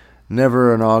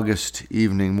 Never an August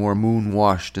evening more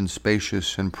moon-washed and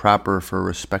spacious and proper for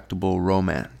respectable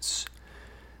romance.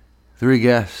 3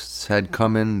 guests had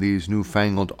come in these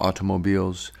newfangled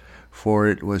automobiles, for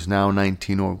it was now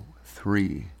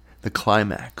 1903, the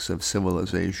climax of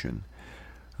civilization.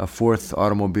 A 4th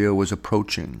automobile was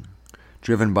approaching,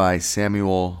 driven by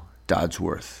Samuel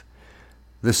Dodsworth.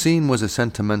 The scene was a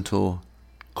sentimental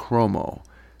chromo,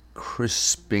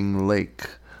 crisping lake,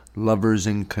 lovers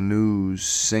in canoes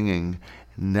singing,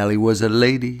 Nellie was a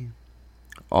lady,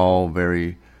 all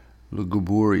very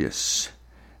lugubrious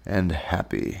and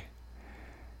happy.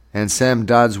 And Sam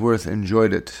Dodsworth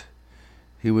enjoyed it.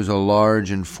 He was a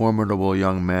large and formidable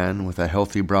young man with a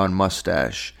healthy brown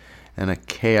mustache and a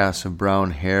chaos of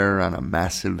brown hair on a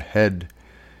massive head.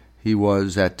 He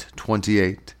was, at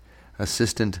 28,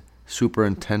 assistant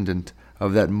superintendent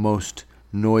of that most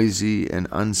noisy and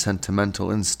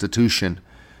unsentimental institution,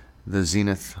 the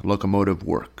Zenith Locomotive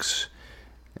Works.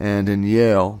 And in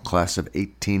Yale, class of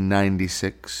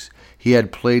 1896, he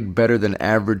had played better than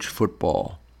average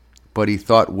football, but he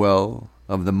thought well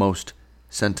of the most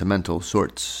sentimental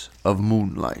sorts of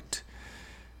moonlight.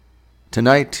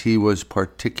 Tonight he was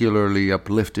particularly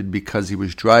uplifted because he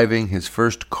was driving his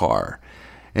first car,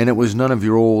 and it was none of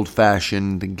your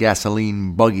old-fashioned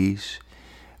gasoline buggies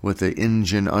with the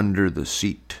engine under the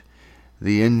seat.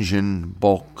 The engine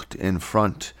bulked in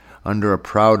front under a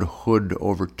proud hood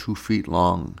over 2 feet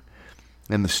long,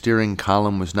 and the steering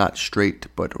column was not straight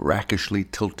but rakishly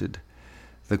tilted.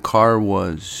 The car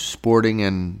was sporting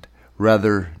and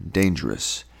rather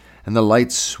dangerous, and the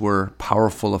lights were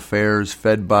powerful affairs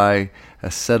fed by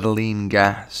acetylene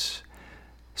gas.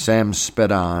 Sam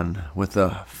sped on with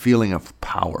a feeling of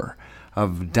power,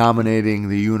 of dominating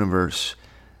the universe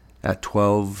at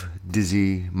 12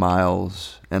 dizzy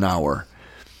miles an hour.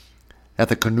 At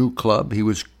the Canoe Club, he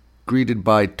was greeted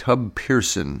by Tub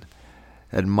Pearson,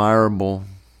 admirable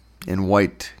in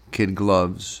white kid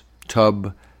gloves.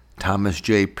 Tub, Thomas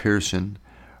J. Pearson,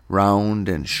 round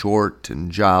and short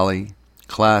and jolly,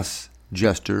 class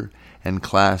jester and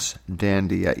class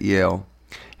dandy at Yale,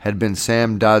 had been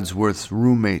Sam Dodsworth's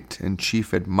roommate and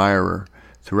chief admirer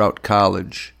throughout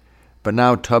college, but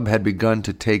now Tub had begun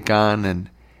to take on an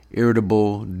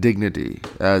irritable dignity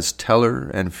as teller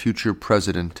and future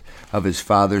president of his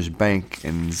father's bank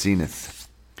in Zenith.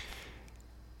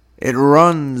 "It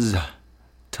runs,"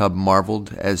 Tub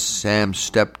marveled as Sam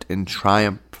stepped in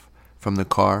triumph from the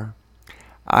car.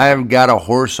 "I've got a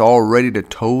horse all ready to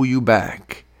tow you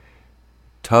back."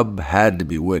 Tub had to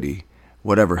be witty,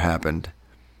 whatever happened.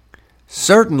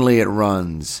 "Certainly it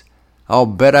runs. I'll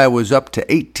bet I was up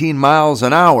to 18 miles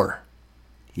an hour.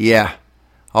 Yeah,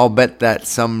 I'll bet that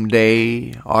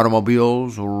someday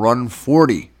automobiles will run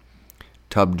 40.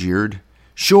 Tub jeered.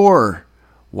 "Sure.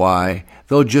 Why,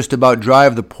 they'll just about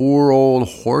drive the poor old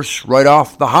horse right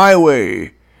off the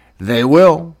highway. They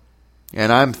will.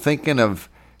 And I'm thinking of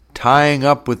tying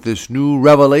up with this new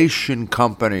Revelation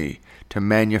company to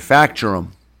manufacture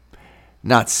 'em."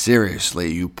 "Not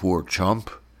seriously, you poor chump."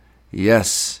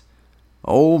 "Yes."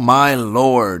 "Oh, my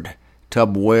Lord,"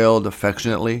 Tub wailed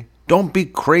affectionately. "Don't be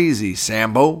crazy,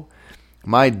 Sambo.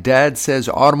 My dad says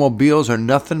automobiles are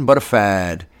nothing but a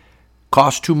fad.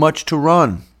 Cost too much to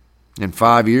run. In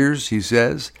 5 years, he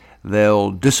says,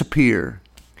 they'll disappear."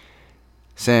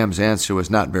 Sam's answer was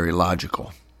not very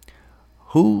logical.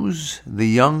 "Who's the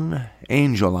young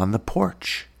angel on the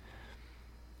porch?"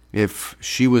 If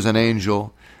she was an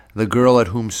angel, the girl at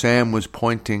whom Sam was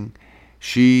pointing,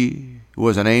 she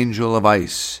was an angel of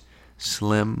ice,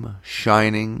 slim,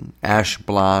 shining, ash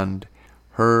blonde,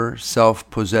 her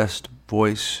self-possessed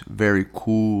voice very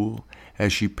cool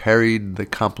as she parried the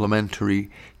complimentary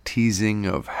teasing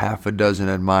of half a dozen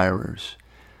admirers.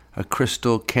 A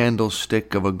crystal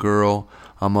candlestick of a girl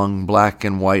among black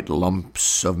and white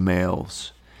lumps of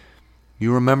males.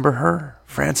 "You remember her?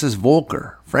 Frances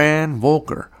Volker, Fran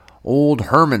Volker, old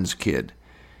Herman's kid.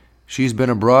 She's been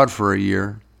abroad for a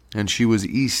year, and she was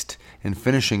East in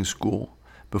finishing school.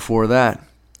 Before that,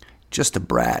 just a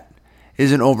brat.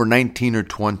 Isn't over 19 or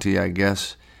 20, I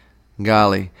guess.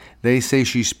 Golly, they say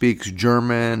she speaks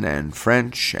German and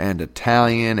French and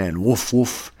Italian and woof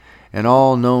woof and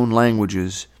all known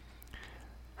languages.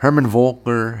 Herman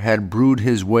Volker had brewed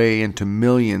his way into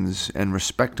millions and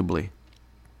respectably.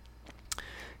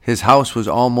 His house was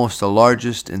almost the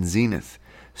largest in Zenith.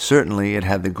 Certainly it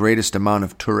had the greatest amount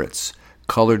of turrets,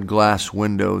 colored glass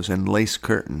windows, and lace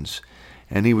curtains,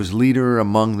 and he was leader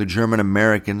among the German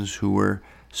Americans who were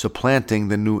supplanting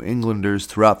the New Englanders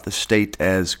throughout the state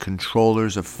as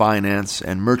controllers of finance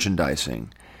and merchandising.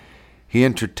 He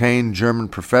entertained German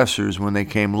professors when they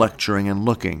came lecturing and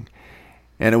looking,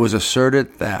 and it was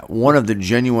asserted that one of the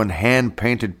genuine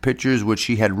hand-painted pictures which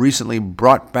he had recently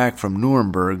brought back from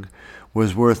Nuremberg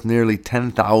was worth nearly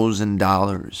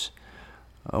 $10,000.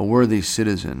 A worthy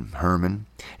citizen, Herman,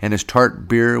 and his tart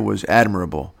beer was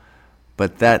admirable,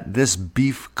 but that this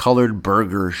beef-colored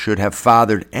burger should have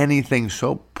fathered anything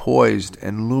so poised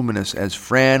and luminous as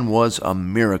Fran was a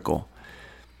miracle.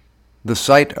 The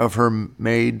sight of her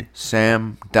made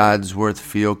Sam Dodsworth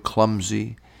feel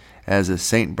clumsy as a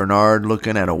St. Bernard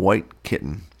looking at a white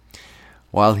kitten.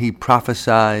 While he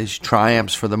prophesied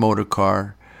triumphs for the motor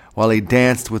car, while he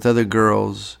danced with other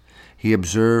girls, he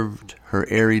observed her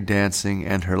airy dancing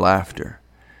and her laughter.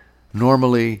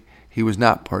 Normally, he was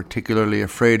not particularly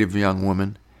afraid of young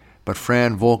women, but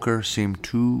Fran Volker seemed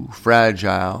too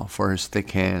fragile for his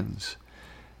thick hands.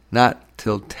 Not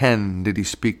till 10 did he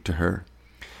speak to her,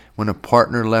 when a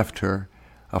partner left her,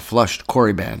 a flushed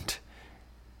Corybant,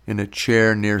 in a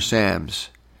chair near Sam's.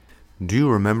 "Do you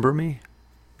remember me?"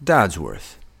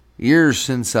 "Dodsworth. Years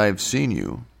since I've seen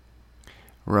you."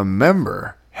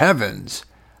 "Remember? Heavens!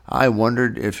 I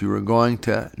wondered if you were going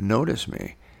to notice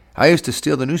me. I used to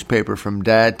steal the newspaper from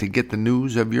Dad to get the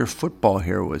news of your football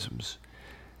heroisms."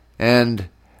 And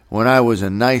when I was a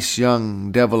nice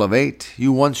young devil of 8,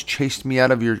 you once chased me out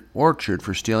of your orchard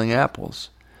for stealing apples.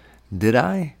 Did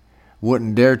I?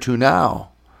 Wouldn't dare to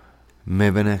now.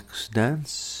 Maybe next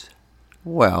dance?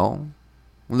 Well,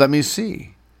 let me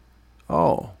see.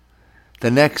 Oh, the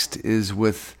next is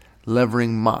with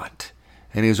Levering Mott,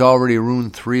 and he has already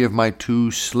ruined 3 of my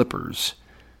 2 slippers.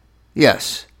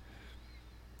 Yes.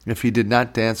 If he did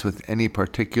not dance with any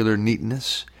particular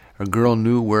neatness, a girl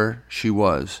knew where she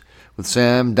was. With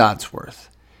Sam Dotsworth,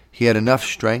 he had enough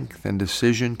strength and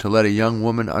decision to let a young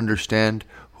woman understand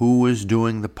who was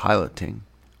doing the piloting.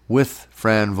 With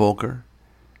Fran Volker,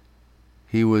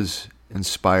 he was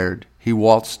inspired. He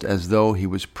waltzed as though he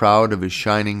was proud of his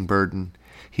shining burden.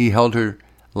 He held her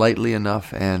lightly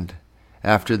enough, and,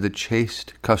 after the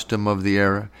chaste custom of the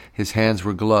era, his hands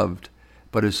were gloved,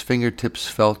 but his fingertips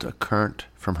felt a current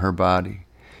from her body.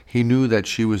 He knew that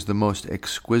she was the most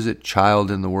exquisite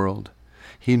child in the world.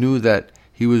 He knew that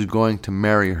he was going to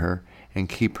marry her and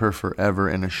keep her forever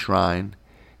in a shrine.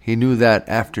 He knew that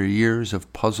after years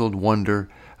of puzzled wonder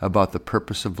about the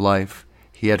purpose of life,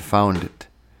 he had found it.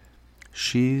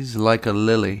 She's like a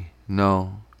lily.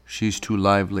 No, she's too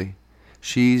lively.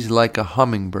 She's like a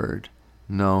hummingbird.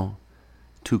 No,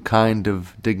 too kind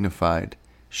of dignified.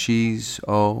 She's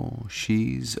a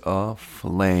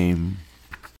flame.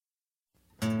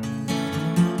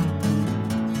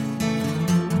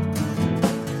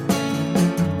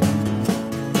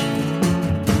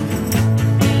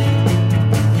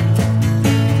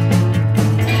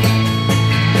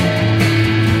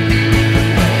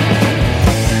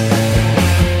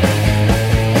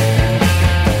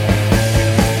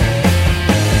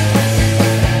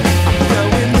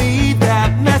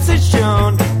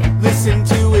 Listen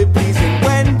to it, please, and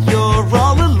when you're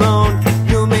all alone,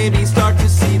 you'll maybe start to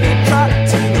see that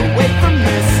trotting away from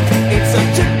this ain't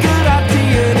such a good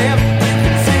idea. And if you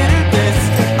consider this,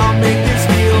 I'll make this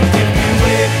feel. If you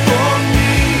wait for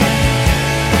me,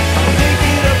 I'll make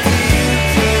it up to you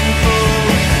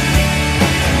tenfold.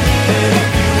 And if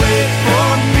you wait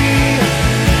for me,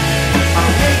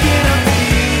 I'll make it up to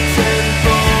you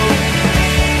tenfold.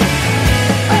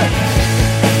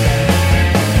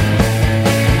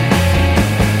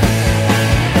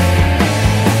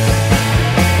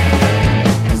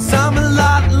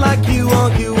 Like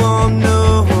you all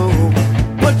know,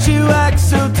 but you act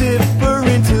so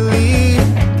differently.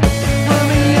 From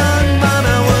a young man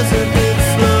I was a bit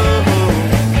slow,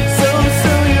 so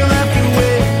you'll have to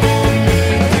wait for me.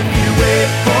 If you wait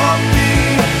for me,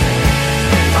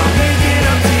 I'll make it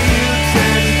up to you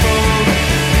tenfold.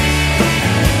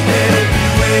 And if you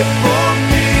wait for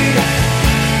me,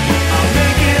 I'll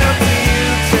make it up to you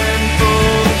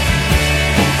tenfold.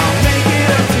 I'll make it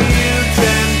up to you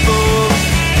tenfold.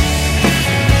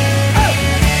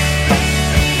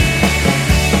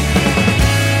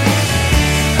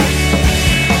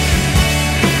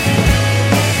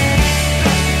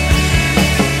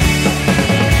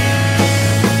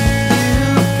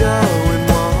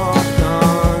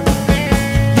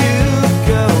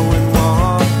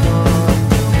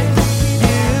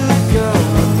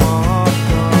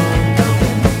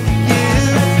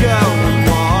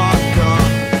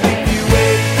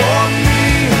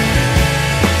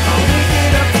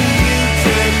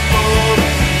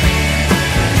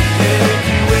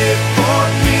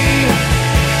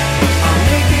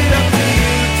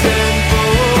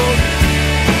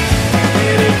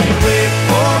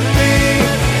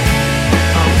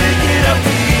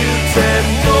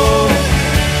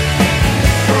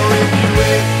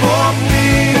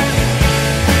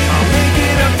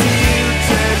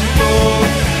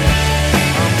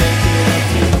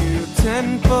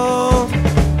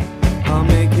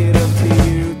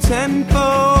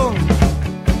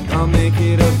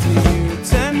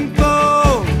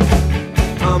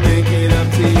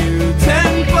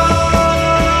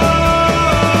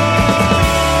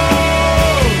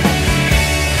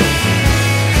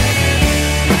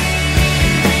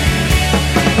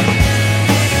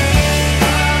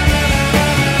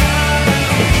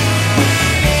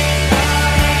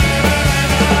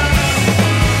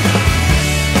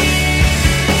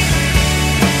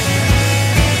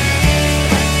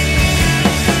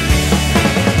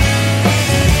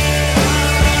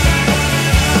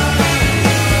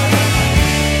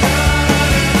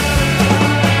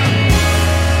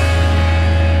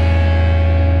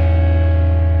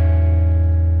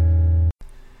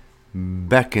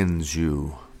 Beckons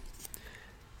you.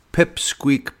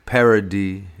 Pipsqueak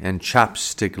parody and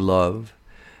chopstick love,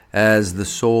 as the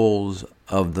souls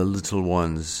of the little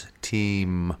ones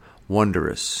teem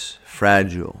wondrous,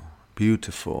 fragile,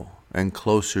 beautiful, and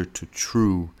closer to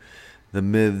true, the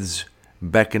myths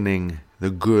beckoning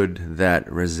the good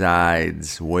that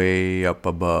resides way up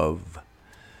above.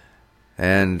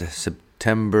 And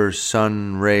September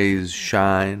sun rays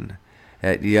shine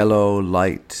at yellow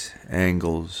light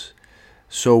angles,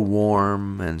 so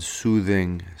warm and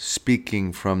soothing,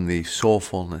 speaking from the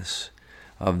soulfulness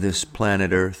of this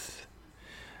planet Earth.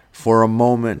 For a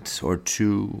moment or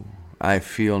two, I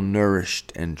feel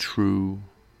nourished and true.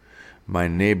 My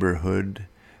neighborhood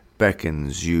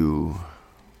beckons you.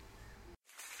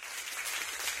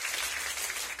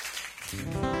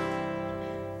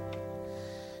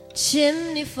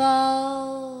 Chimney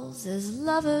Falls is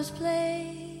lover's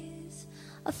place.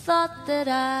 I thought that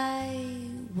I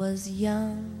was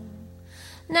young.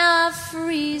 Now I've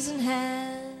freezing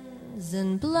hands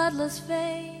and bloodless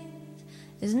veins,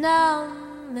 as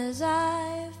numb as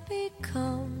I've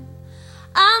become.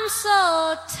 I'm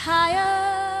so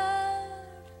tired,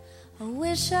 I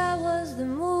wish I was the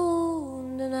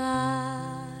moon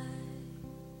tonight.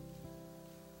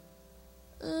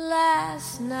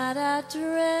 Last night I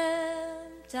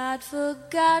dreamt I'd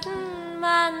forgotten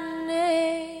my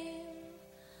name,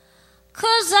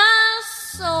 'cause I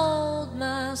sold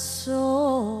my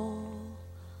soul,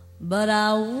 but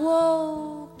I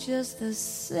woke just the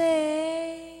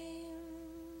same.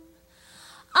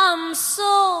 I'm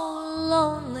so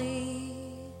lonely,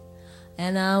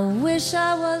 and I wish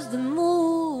I was the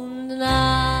moon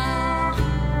tonight.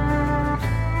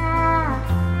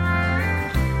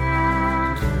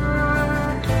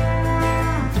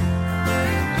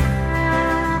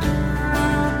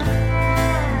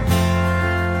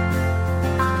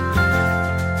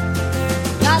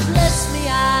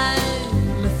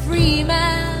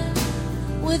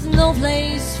 With no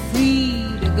place free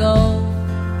to go,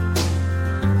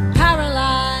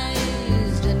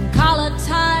 paralyzed and collar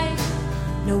tight,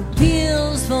 no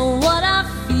pills for what I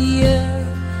fear.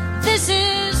 This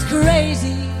is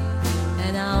crazy,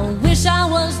 and I wish I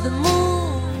was the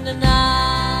moon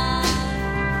tonight.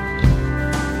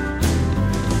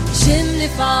 Chimney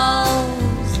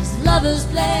Falls is lover's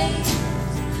place.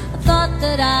 I thought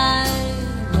that I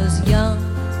was young.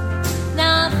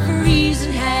 Now I'm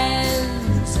freezing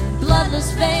hands,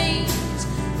 bloodless veins,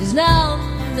 as numb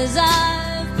as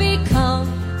I've become.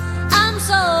 I'm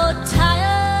so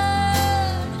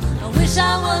tired, I wish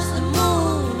I was the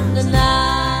moon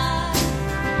tonight.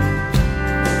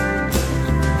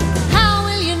 How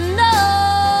will you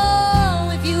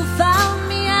know if you found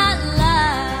me at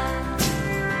last?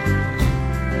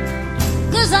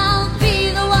 'Cause I'll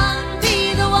be the one,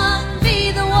 be the one,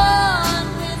 be the one,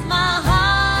 with my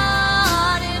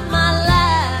heart in my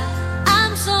lap.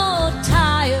 I'm so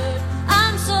tired,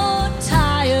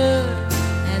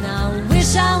 and I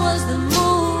wish I was the moon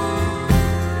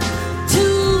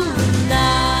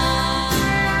tonight.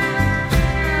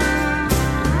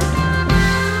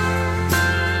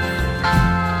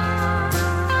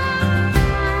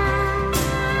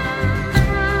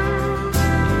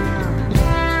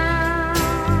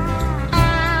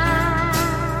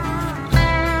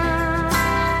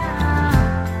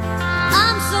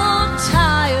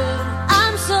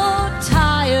 I'm so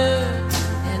tired,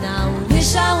 and I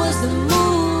wish I was the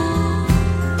moon.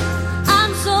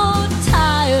 I'm so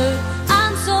tired,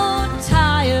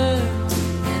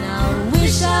 and I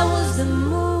wish I was the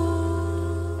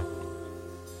moon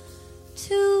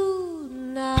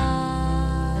tonight.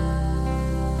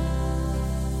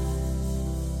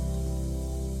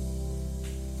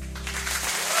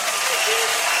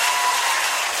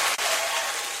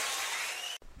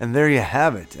 And there you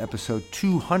have it, episode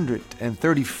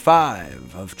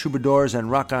 235 of Troubadours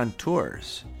and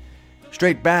Raconteurs.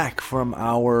 Straight back from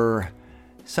our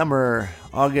summer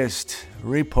August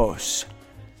repos,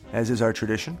 as is our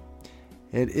tradition.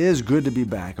 It is good to be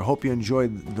back. I hope you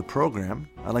enjoyed the program.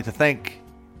 I'd like to thank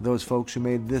those folks who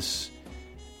made this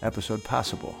episode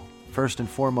possible. First and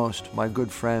foremost, my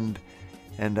good friend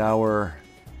and our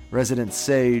resident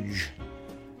sage,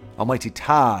 Almighty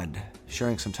Todd,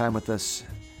 sharing some time with us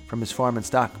from his farm in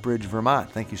Stockbridge,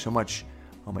 Vermont. Thank you so much,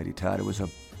 Almighty Todd. It was a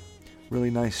really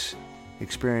nice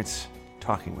experience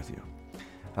talking with you.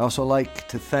 I also like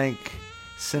to thank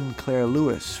Sinclair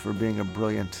Lewis for being a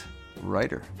brilliant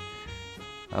writer.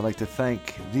 I'd like to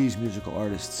thank these musical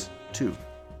artists, too.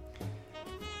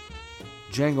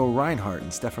 Django Reinhardt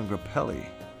and Stefan Grappelli,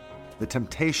 The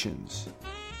Temptations,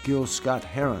 Gil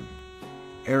Scott-Heron,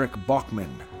 Eric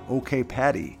Bachman, OK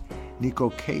Paddy, Nico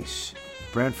Case,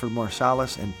 Branford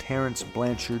Marsalis, and Terrence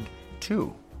Blanchard,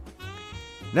 too.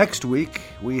 Next week,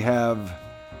 we have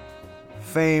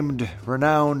famed,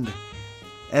 renowned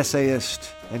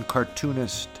essayist and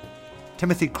cartoonist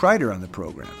Timothy Kreider on the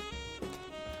program.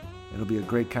 It'll be a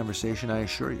great conversation, I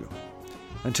assure you.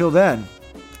 Until then,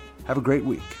 have a great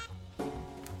week.